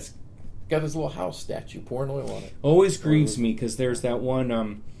 That's got his little house statue pouring oil on it. Always grieves me because there's that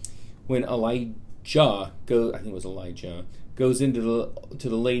one when Elijah goes into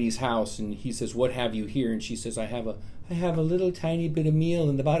the lady's house, and he says, "What have you here?" And she says, "I have a little tiny bit of meal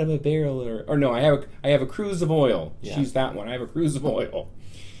in the bottom of a barrel, or no, I have a cruse of oil." Yeah. She's that one. I have a cruse of oil.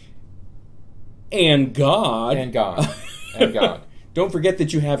 And God. Don't forget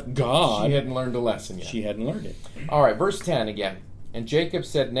that you have God. She hadn't learned a lesson yet. She hadn't learned it. All right, verse 10 again. And Jacob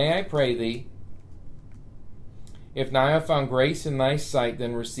said, Nay, I pray thee, if now I have found grace in thy sight,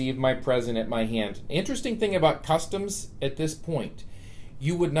 then receive my present at my hand. Interesting thing about customs at this point,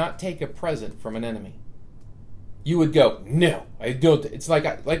 you would not take a present from an enemy. You would go, no, I don't. It's like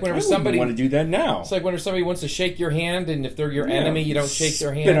whenever somebody want to do that now. It's like whenever somebody wants to shake your hand, and if they're your enemy, you don't shake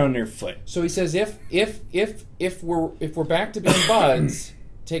their hand. Spit on their foot. So he says, if we're back to being buds,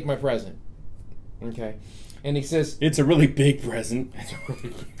 take my present. Okay, and he says it's a really big present. It's a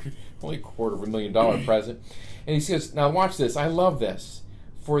really big, only $250,000 present. And he says, now watch this. I love this.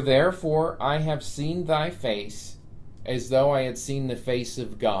 For therefore I have seen thy face, as though I had seen the face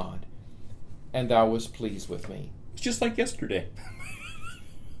of God, and thou wast pleased with me. It's just like yesterday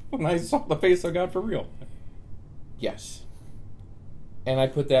when I saw the face of God for real. Yes. And I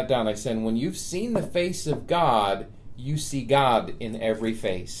put that down. I said, when you've seen the face of God, you see God in every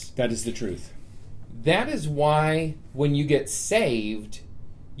face. That is the truth. That is why when you get saved,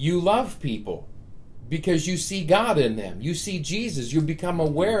 you love people. Because you see God in them. You see Jesus. You become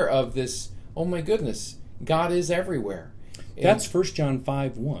aware of this, oh my goodness, God is everywhere. That's 1 John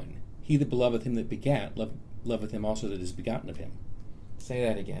 5:1. He that beloveth him that begat, loveth him also that is begotten of him. Say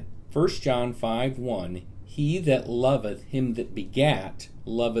that again. 1 John 5:1. He that loveth him that begat,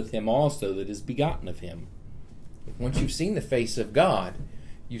 loveth him also that is begotten of him. Once you've seen the face of God,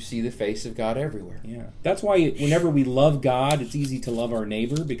 you see the face of God everywhere. Yeah. That's why whenever we love God, it's easy to love our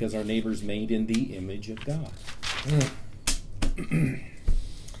neighbor, because our neighbor's made in the image of God.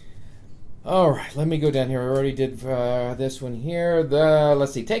 All right, let me go down here. I already did this one here.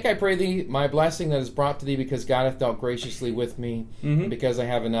 Let's see. Take, I pray thee, my blessing that is brought to thee, because God hath dealt graciously with me, and because I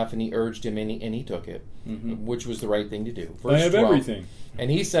have enough. And he urged him, and he took it, which was the right thing to do. Verse I have 12. Everything. And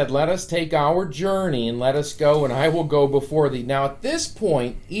he said, let us take our journey, and let us go, and I will go before thee. Now at this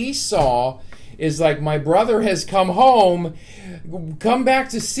point, Esau is like, my brother has come home. Come back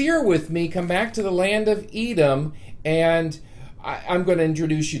to Seir with me. Come back to the land of Edom, and I'm going to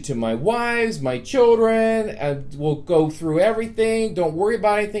introduce you to my wives, my children, and we'll go through everything. Don't worry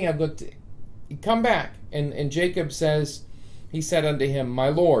about anything. I'm going to come back. And Jacob says, he said unto him, my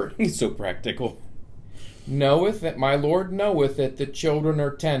Lord. He's so practical. Knoweth that my Lord knoweth that the children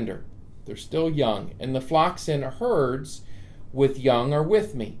are tender. They're still young. And the flocks and herds with young are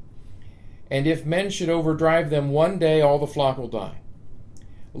with me. And if men should overdrive them one day, all the flock will die.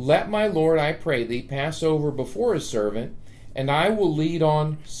 Let my Lord, I pray thee, pass over before his servant, and I will lead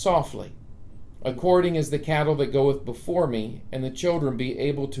on softly, according as the cattle that goeth before me, and the children be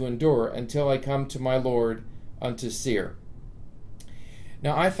able to endure, until I come to my Lord unto Seir.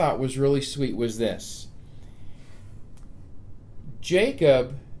 Now, I thought was really sweet was this.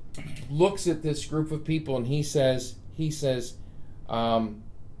 Jacob looks at this group of people and he says, I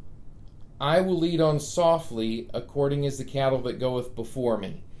will lead on softly, according as the cattle that goeth before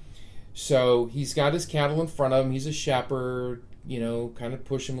me. So he's got his cattle in front of him. He's a shepherd, kind of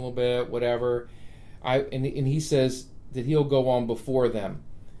push him a little bit, whatever. And he says that he'll go on before them.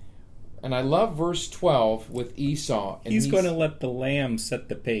 And I love verse 12 with Esau. And he's going to let the lamb set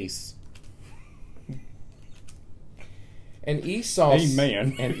the pace. And Esau,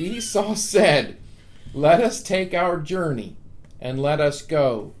 Amen. And Esau said, let us take our journey, and let us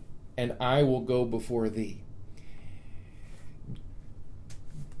go, and I will go before thee.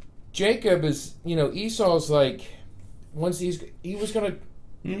 Jacob is, Esau's like, once he was going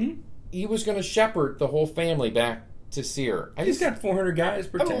to shepherd the whole family back to Seir. He's got 400 guys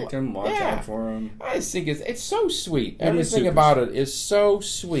protect him, watch out for him. I just think it's so sweet. Everything about it is so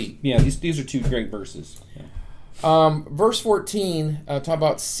sweet. Yeah, these are 2 great verses. Yeah. Verse 14, talk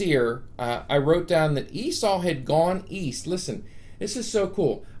about Seir. I wrote down that Esau had gone east. Listen, this is so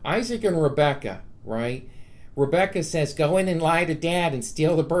cool. Isaac and Rebekah, right? Rebekah says, go in and lie to Dad and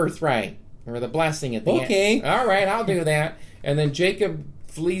steal the birthright, or the blessing at the end. Okay. All right, I'll do that. And then Jacob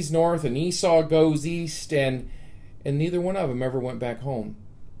flees north, and Esau goes east, and neither one of them ever went back home.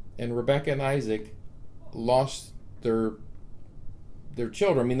 And Rebekah and Isaac lost their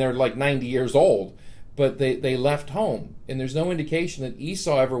children. I mean, they're like 90 years old. But they left home, and there's no indication that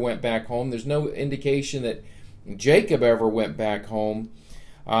Esau ever went back home. There's no indication that Jacob ever went back home.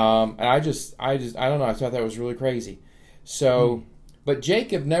 And I don't know. I thought that was really crazy. So, but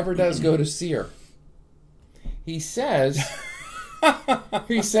Jacob never does go to Seir. He says,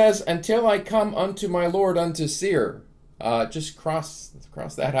 until I come unto my Lord unto Seir. Just cross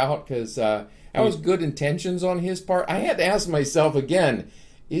that out, because that was good intentions on his part. I had to ask myself again.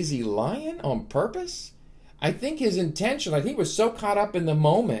 Is he lying on purpose? I think his intention, he was so caught up in the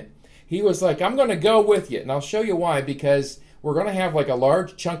moment. He was like, I'm going to go with you. And I'll show you why, because we're going to have like a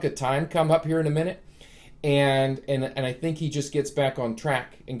large chunk of time come up here in a minute. And I think he just gets back on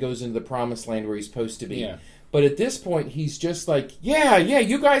track and goes into the promised land where he's supposed to be. Yeah. But at this point, he's just like, yeah,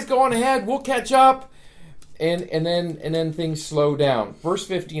 you guys go on ahead. We'll catch up. And then things slow down. Verse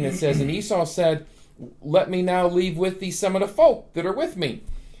 15, it says, and Esau said, let me now leave with thee some of the folk that are with me.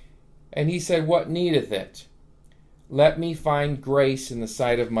 And he said, what needeth it? Let me find grace in the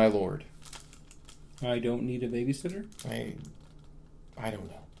sight of my Lord. I don't need a babysitter? I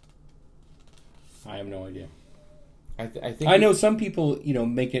don't know. I have no idea. I think I know some people,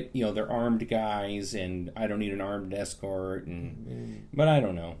 make it, they're armed guys, and I don't need an armed escort, but I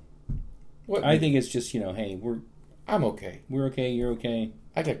don't know. I think it's just, hey, I'm okay. We're okay, you're okay.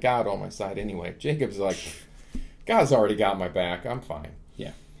 I got God on my side anyway. Jacob's like, God's already got my back. I'm fine.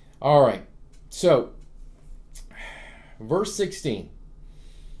 Yeah. All right. So, verse 16.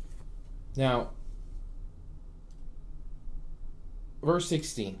 Now, verse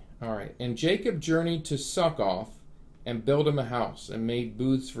 16. All right. And Jacob journeyed to Succoth and built him a house and made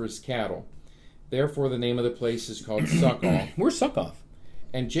booths for his cattle. Therefore, the name of the place is called Succoth. Where's Succoth?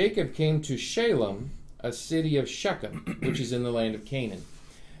 And Jacob came to Shalem, a city of Shechem, which is in the land of Canaan.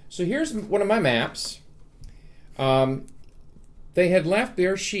 So here's one of my maps. They had left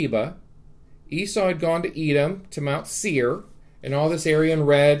Beersheba. Esau had gone to Edom, to Mount Seir, and all this area in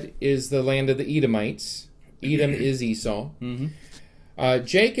red is the land of the Edomites. Edom is Esau. Mm-hmm.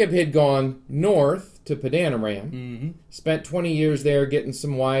 Jacob had gone north to Padanaram, spent 20 years there getting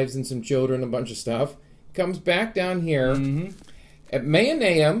some wives and some children, a bunch of stuff. Comes back down here. Mm-hmm. At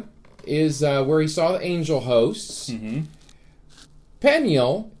Mahanaim is where he saw the angel hosts. Mm-hmm.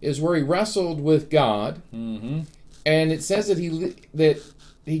 Peniel is where he wrestled with God. Mm-hmm. And it says that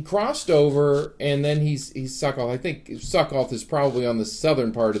he crossed over, and then he's Succoth. I think Succoth is probably on the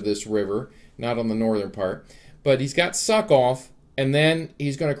southern part of this river, not on the northern part. But he's got Succoth, and then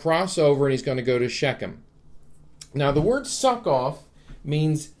he's going to cross over, and he's going to go to Shechem. Now, the word Succoth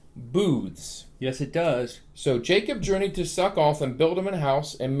means booths. Yes, it does. So Jacob journeyed to Succoth and built him a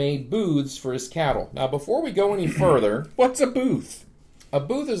house and made booths for his cattle. Now, before we go any further... What's a booth? A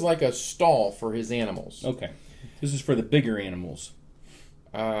booth is like a stall for his animals. Okay. This is for the bigger animals.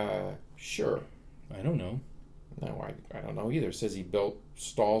 Sure. I don't know. No, I don't know either. It says he built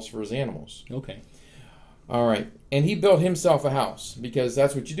stalls for his animals. Okay. All right. And he built himself a house, because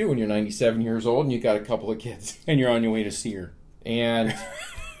that's what you do when you're 97 years old and you got a couple of kids. And you're on your way to see her. And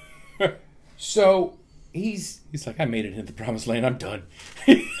so he's like, I made it into the promised land. I'm done.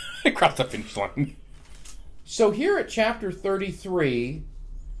 I crossed the finish line. So here at chapter 33,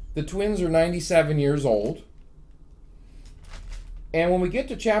 the twins are 97 years old. And when we get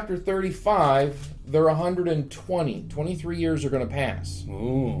to chapter 35, they're 120. 23 years are going to pass.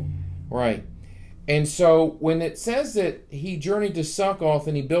 Ooh. Right. And so when it says that he journeyed to Succoth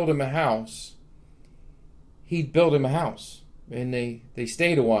and he built him a house, he built him a house. And they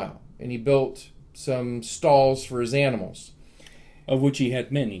stayed a while. And he built some stalls for his animals. Of which he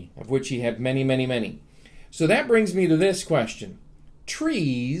had many. Of which he had many, many, many. So that brings me to this question.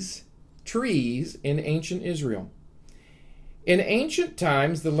 Trees in ancient Israel. In ancient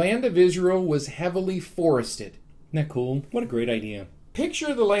times, the land of Israel was heavily forested. Isn't that cool? What a great idea.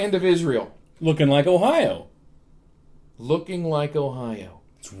 Picture the land of Israel. Looking like Ohio. Looking like Ohio.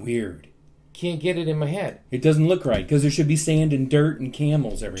 It's weird. Can't get it in my head. It doesn't look right, because there should be sand and dirt and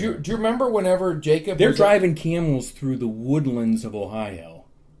camels everywhere. Do you remember whenever Jacob... They're driving camels through the woodlands of Ohio.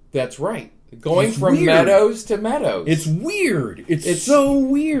 That's right. Going It's from weird. meadows to meadows. It's weird. It's so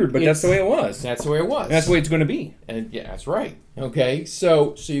weird, but that's the way it was. That's the way it was. That's the way it's going to be. And yeah, that's right. Okay,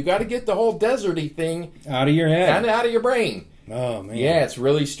 so you got to get the whole deserty thing Out of your head. kind of out of your brain. Oh, man. Yeah, it's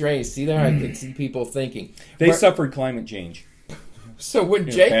really strange. See there, I can see people thinking. They suffered climate change. So when In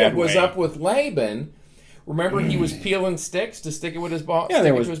a Jacob bad was way. up with Laban, remember he was peeling sticks to stick it with his boss? Yeah,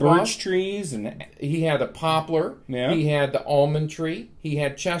 there was birch trees and... He had a poplar. Yeah. He had the almond tree. He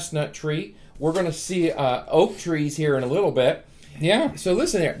had chestnut tree. We're going to see oak trees here in a little bit. Yeah. So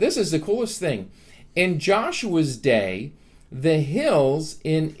listen here. This is the coolest thing. In Joshua's day, the hills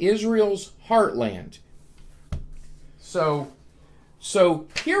in Israel's heartland. So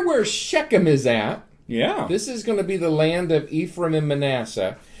here where Shechem is at, Yeah. this is going to be the land of Ephraim and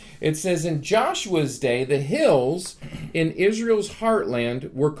Manasseh. It says in Joshua's day, the hills in Israel's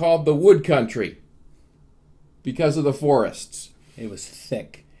heartland were called the wood country because of the forests. It was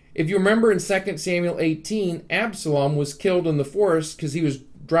thick. If you remember in 2 Samuel 18, Absalom was killed in the forest because he was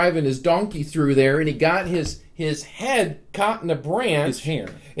driving his donkey through there, and he got his head caught in a branch. His hair.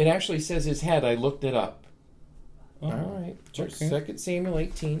 It actually says his head. I looked it up. Oh, All right. okay. 2 Samuel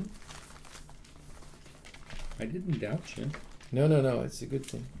 18. I didn't doubt you. No. It's a good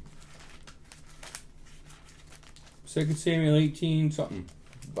thing. 2 Samuel 18 something.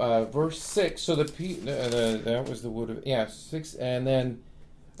 Verse 6. So that was the wood of... 6. And then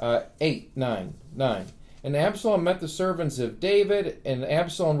 8, 9. And Absalom met the servants of David, and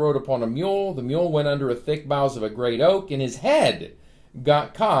Absalom rode upon a mule. The mule went under a thick boughs of a great oak, and his head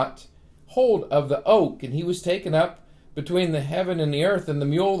got caught hold of the oak, and he was taken up between the heaven and the earth, and the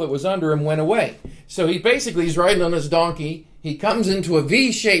mule that was under him went away. So he's riding on his donkey. He comes into a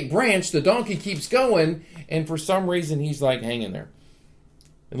V-shaped branch. The donkey keeps going, and for some reason he's like hanging there.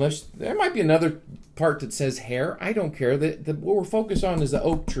 Unless there might be another part that says hair. I don't care. What we're focused on is the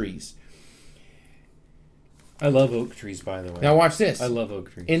oak trees. I love oak trees, by the way. Now watch this. I love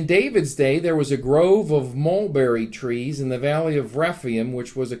oak trees. In David's day, there was a grove of mulberry trees in the valley of Rephaim,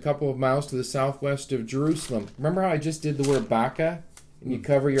 which was a couple of miles to the southwest of Jerusalem. Remember how I just did the word baka? And you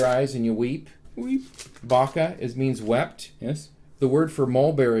cover your eyes and you weep? Weep. Baka means wept. Yes. The word for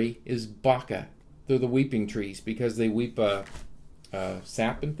mulberry is baka. They're the weeping trees because they weep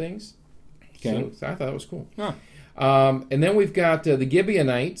sap and things. Okay. So I thought that was cool. Huh. And then we've got the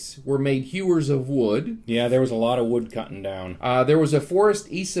Gibeonites were made hewers of wood. Yeah, there was a lot of wood cutting down. There was a forest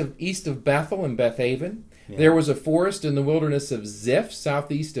east of Bethel and Bethaven. Yeah. There was a forest in the wilderness of Ziph,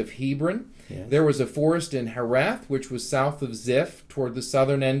 southeast of Hebron. Yes. There was a forest in Hereth, which was south of Ziph, toward the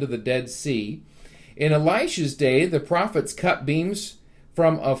southern end of the Dead Sea. In Elisha's day, the prophets cut beams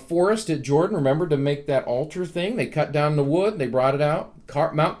from a forest at Jordan, remember, to make that altar thing. They cut down the wood, they brought it out.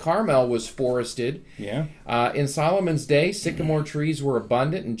 Mount Carmel was forested. Yeah. In Solomon's day, sycamore trees were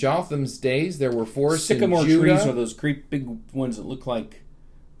abundant. In Jotham's days, there were forests sycamore in Judah. Sycamore trees are those great big ones that look like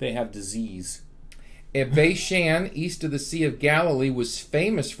they have disease. At Bashan, east of the Sea of Galilee, was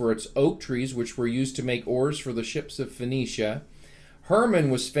famous for its oak trees, which were used to make oars for the ships of Phoenicia. Hermon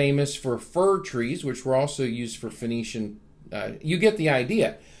was famous for fir trees, which were also used for Phoenician. You get the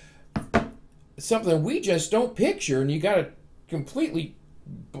idea. Something we just don't picture, and you got to completely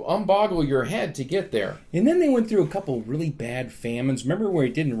unboggle your head to get there. And then they went through a couple really bad famines. Remember where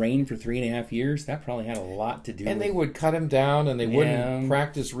it didn't rain for 3.5 years? That probably had a lot to do with it. And they would cut them down, and they wouldn't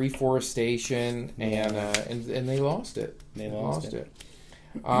practice reforestation, and they lost it. They lost it.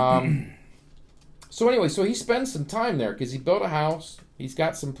 So anyway, so he spends some time there because he built a house. He's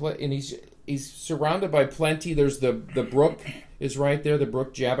got some, and he's surrounded by plenty. There's the brook is right there, the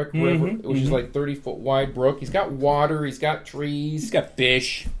Brook Jabbok River, which is like 30-foot wide brook. He's got water. He's got trees. He's got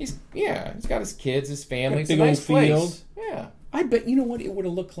fish. He's got his kids, his family. It's a big old nice place. field. Yeah. I bet you know what it would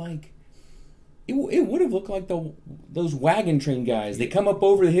have looked like. It would have looked like those wagon train guys. They come up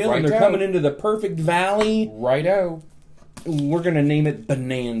over the hill and they're coming into the perfect valley. Righto. We're gonna name it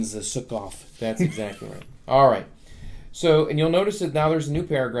Bonanza Sukkoff. That's exactly right. All right. So, and you'll notice that now there's a new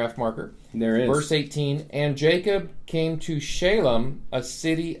paragraph marker. There is. Verse 18, and Jacob came to Shalem, a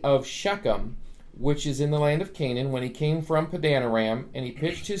city of Shechem, which is in the land of Canaan, when he came from Padanaram, and he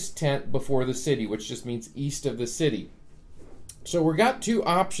pitched his tent before the city, which just means east of the city. So we've got two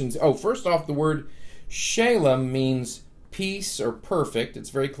options. Oh, first off, the word Shalem means peace or perfect.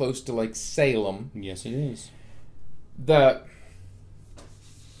 It's very close to like Salem. Yes, it is.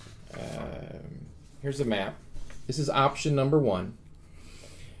 Here's a map. This is option number 1.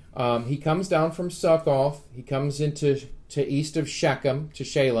 He comes down from Sukkoth. He comes into east of Shechem, to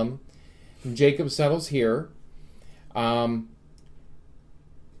Shalem. And Jacob settles here in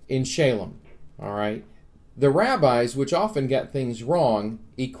Shalem. All right. The rabbis, which often get things wrong,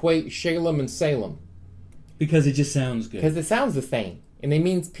 equate Shalem and Salem. Because it just sounds good. Because it sounds the same. And it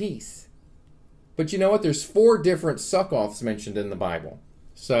means peace. But you know what? There's 4 different Sukkoths mentioned in the Bible.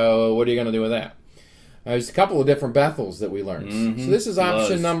 So what are you going to do with that? There's a couple of different Bethels that we learned. So this is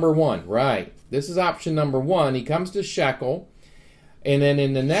option number 1. Right. This is option number 1. He comes to Shekel. And then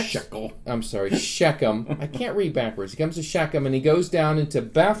in the next... Shechem. I can't read backwards. He comes to Shechem and he goes down into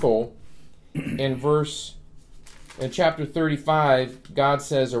Bethel. In chapter 35, God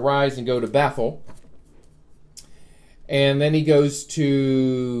says, arise and go to Bethel. And then he goes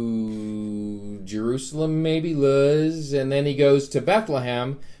to Jerusalem, maybe Luz. And then he goes to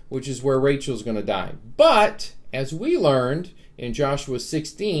Bethlehem, which is where Rachel's going to die. But, as we learned in Joshua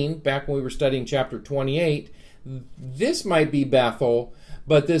 16, back when we were studying chapter 28, this might be Bethel,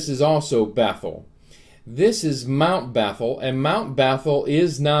 but this is also Bethel. This is Mount Bethel, and Mount Bethel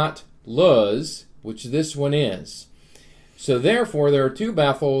is not Luz, which this one is. So therefore, there are 2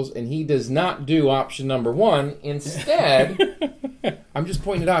 Bethels, and he does not do option number 1. Instead, I'm just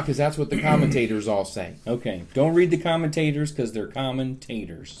pointing it out because that's what the commentators all say. Okay, don't read the commentators because they're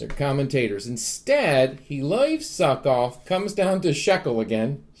commentators. They're commentators. Instead, he leaves Sukkoth, comes down to Shekel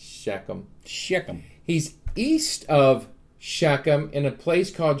again. Shechem. He's east of Shechem in a place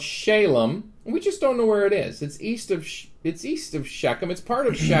called Shalem. We just don't know where it is. It's east of Shechem. It's part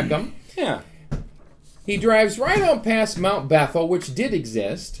of Shechem. Yeah. He drives right on past Mount Bethel, which did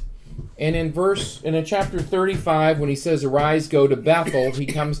exist. And in chapter 35, when he says, arise, go to Bethel, he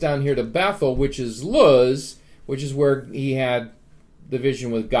comes down here to Bethel, which is Luz, which is where he had the vision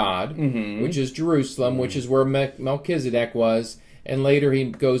with God, which is Jerusalem, which is where Melchizedek was. And later he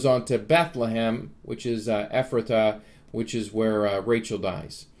goes on to Bethlehem, which is Ephratah, which is where Rachel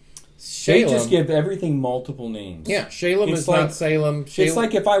dies. They just give everything multiple names. Yeah, Shalem is not Salem. It's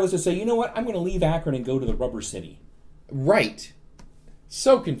like if I was to say, you know what, I'm going to leave Akron and go to the Rubber City. Right.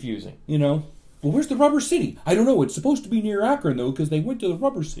 So confusing. You know? Well, where's the Rubber City? I don't know. It's supposed to be near Akron, though, because they went to the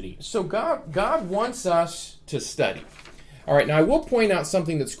Rubber City. So God wants us to study. All right, now I will point out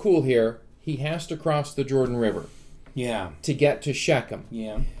something that's cool here. He has to cross the Jordan River. Yeah. To get to Shechem.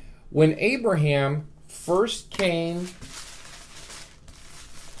 Yeah. When Abraham first came...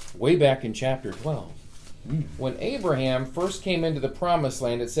 way back in chapter 12. When Abraham first came into the promised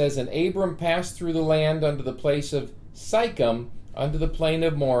land, it says, and Abram passed through the land unto the place of Sychem, unto the plain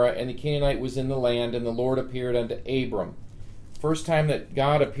of Moreh, and the Canaanite was in the land, and the Lord appeared unto Abram. First time that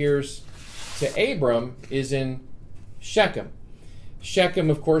God appears to Abram is in Shechem.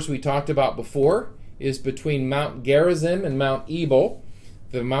 Shechem, of course, we talked about before, is between Mount Gerizim and Mount Ebal,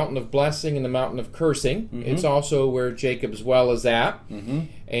 the mountain of blessing and the mountain of cursing. It's also where Jacob's well is at.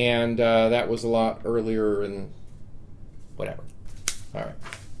 And that was a lot earlier in whatever. All right.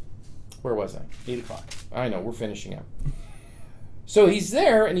 Where was I? 8 o'clock. I know, we're finishing up. So he's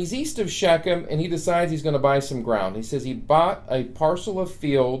there, and he's east of Shechem, and he decides he's going to buy some ground. He says he bought a parcel of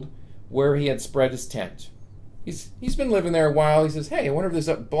field where he had spread his tent. He's been living there a while. He says, hey, I wonder if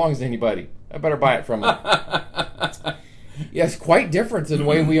this belongs to anybody. I better buy it from him. Yes, quite different than the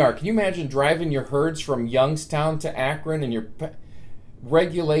way we are. Can you imagine driving your herds from Youngstown to Akron and your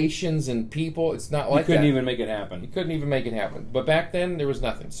regulations and people? It's not like that. You couldn't even make it happen. You couldn't even make it happen. But back then, there was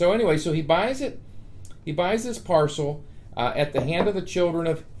nothing. So anyway, so he buys it. He buys this parcel at the hand of the children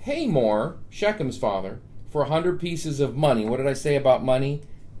of Hamor, Shechem's father, for 100 pieces of money. What did I say about money?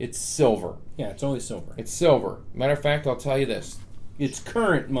 It's silver. Yeah, it's always silver. It's silver. Matter of fact, I'll tell you this. It's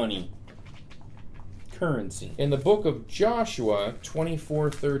current money. currency. In the book of Joshua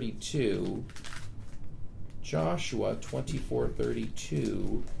 24:32, Joshua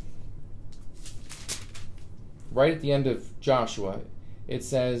 24:32, right at the end of Joshua, it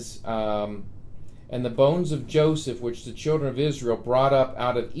says, and the bones of Joseph, which the children of Israel brought up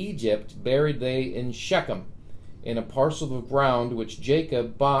out of Egypt, buried they in Shechem, in a parcel of ground which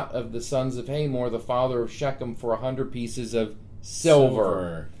Jacob bought of the sons of Hamor, the father of Shechem, for 100 pieces of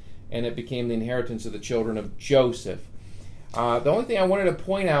silver. And it became the inheritance of the children of Joseph. The only thing I wanted to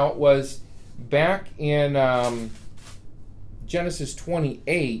point out was back in Genesis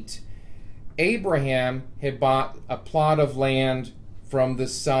 28, Abraham had bought a plot of land from the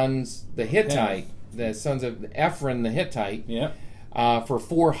sons of Ephron the Hittite, for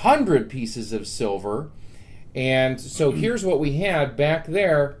 400 pieces of silver. And so here's what we had back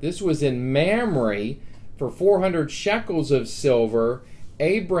there. This was in Mamre for 400 shekels of silver.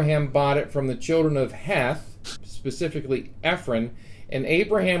 Abraham bought it from the children of Heth, specifically Ephron, and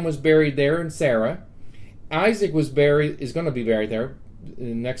Abraham was buried there, and Sarah. Isaac is going to be buried there in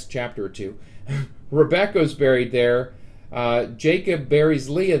the next chapter or two. Rebekah's buried there. Jacob buries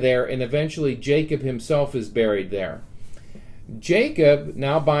Leah there, and eventually Jacob himself is buried there. Jacob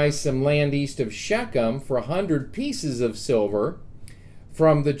now buys some land east of Shechem for 100 pieces of silver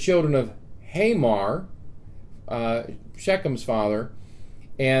from the children of Hamor, Shechem's father,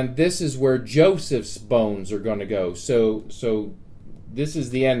 and this is where Joseph's bones are going to go. So this is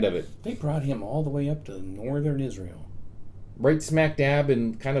the end of it. They brought him all the way up to northern Israel. Right smack dab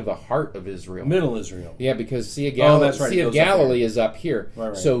in kind of the heart of Israel. Middle Israel. Yeah, because Sea of Galilee is up here.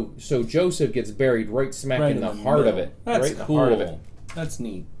 Right. So Joseph gets buried right smack in the heart of it. That's right cool. In the heart of it. That's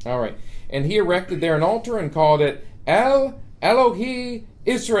neat. All right. And he erected there an altar and called it El Elohi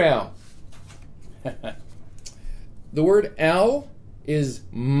Israel. The word El is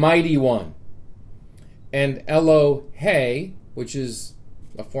mighty one. And Elohe, which is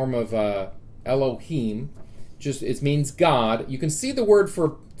a form of Elohim, it means God. You can see the word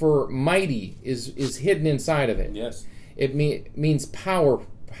for mighty is hidden inside of it. Yes. It means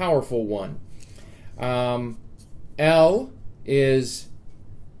powerful one. El is,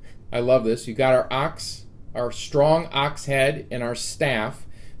 I love this. You got our strong ox head, and our staff.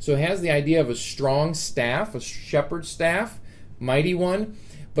 So it has the idea of a strong staff, a shepherd's staff, mighty one.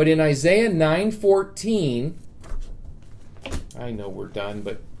 But in Isaiah 9:14, I know we're done,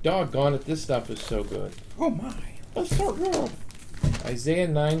 but doggone it, this stuff is so good. Oh my, that's so good. Isaiah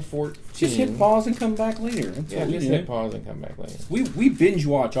 9:14. Just hit pause and come back later. Just hit pause and come back later. We binge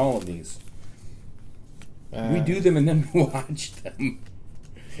watch all of these. We do them and then watch them.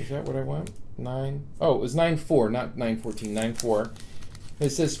 Is that what I want? 9. Oh, it was 9:4, not 9:14. 9:4. It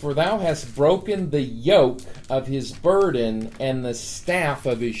says, "For thou hast broken the yoke of his burden and the staff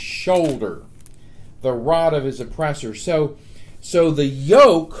of his shoulder, the rod of his oppressor." So the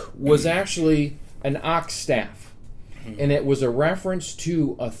yoke was actually an ox staff, and it was a reference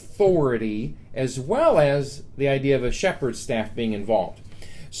to authority as well as the idea of a shepherd's staff being involved.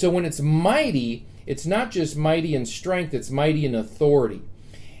 So when it's mighty, it's not just mighty in strength, it's mighty in authority.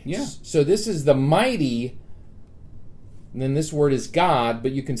 Yeah. So this is the mighty, and then this word is God,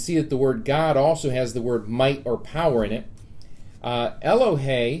 but you can see that the word God also has the word might or power in it.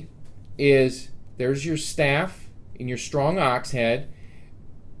 Elohe there's your staff in your strong ox head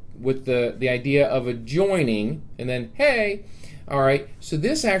with the idea of a joining, and then hey. All right, so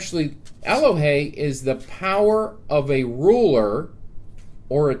this actually, Elohe is the power of a ruler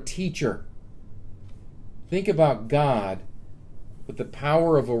or a teacher. Think about God with the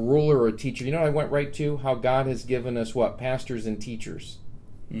power of a ruler or a teacher. You know what I went right to? How God has given us what? Pastors and teachers.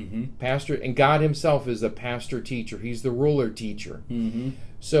 Mm-hmm. Pastor, and God himself is a pastor teacher. He's the ruler teacher. Mm-hmm.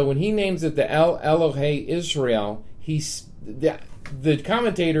 So when he names it the El Elohe Israel, the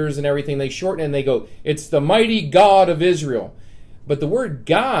commentators and everything, they shorten it and they go, it's the mighty God of Israel. But the word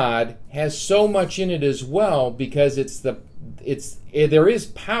God has so much in it as well, because there is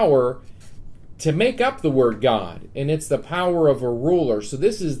power to make up the word God, and it's the power of a ruler. So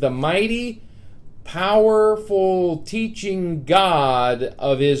this is the mighty, powerful, teaching God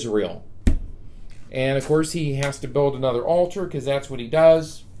of Israel. And of course he has to build another altar, because that's what he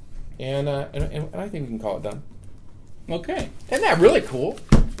does. And I think we can call it done. Okay. Isn't that really cool?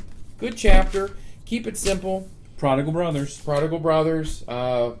 Good chapter. Keep it simple. Prodigal brothers. Prodigal brothers.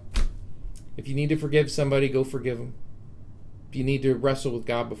 If you need to forgive somebody, go forgive them. If you need to wrestle with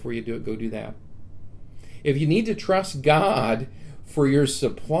God before you do it, go do that. If you need to trust God for your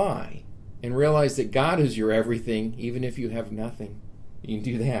supply and realize that God is your everything, even if you have nothing, you can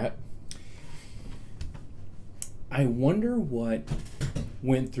do that. I wonder what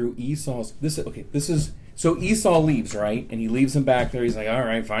went through Esau's. So Esau leaves, right? And he leaves him back there. He's like, all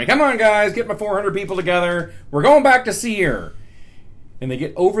right, fine. Come on, guys. Get my 400 people together. We're going back to Seir. And they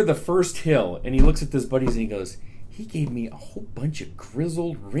get over the first hill. And he looks at his buddies and he goes, he gave me a whole bunch of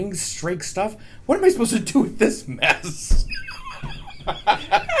grizzled, ring-strake stuff. What am I supposed to do with this mess?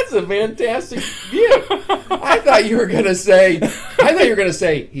 That's a fantastic view. I thought you were gonna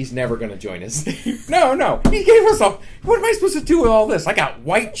say he's never gonna join us. No. He gave us a. What am I supposed to do with all this? I got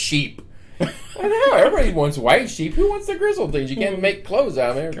white sheep. I know, everybody wants white sheep. Who wants the grizzled things? You can't make clothes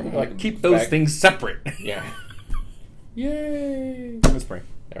out of them. Like, keep those things separate. Yeah. Yay. Let's pray.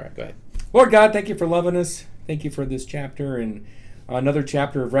 All right, go ahead. Lord God, thank you for loving us. Thank you for this chapter and another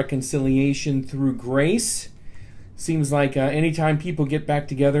chapter of reconciliation through grace. Seems like anytime people get back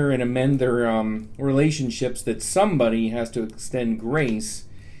together and amend their relationships, that somebody has to extend grace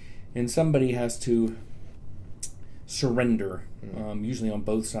and somebody has to surrender, usually on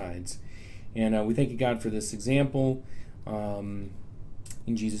both sides. And we thank you, God, for this example. In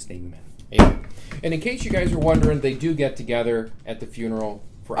Jesus' name, amen. Amen. And in case you guys are wondering, they do get together at the funeral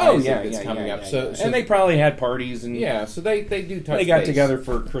for Isaac that's coming up. So and they probably had parties. And so they do touch They got base. together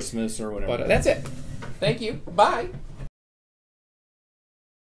for Christmas or whatever. But that's it. Thank you. Bye.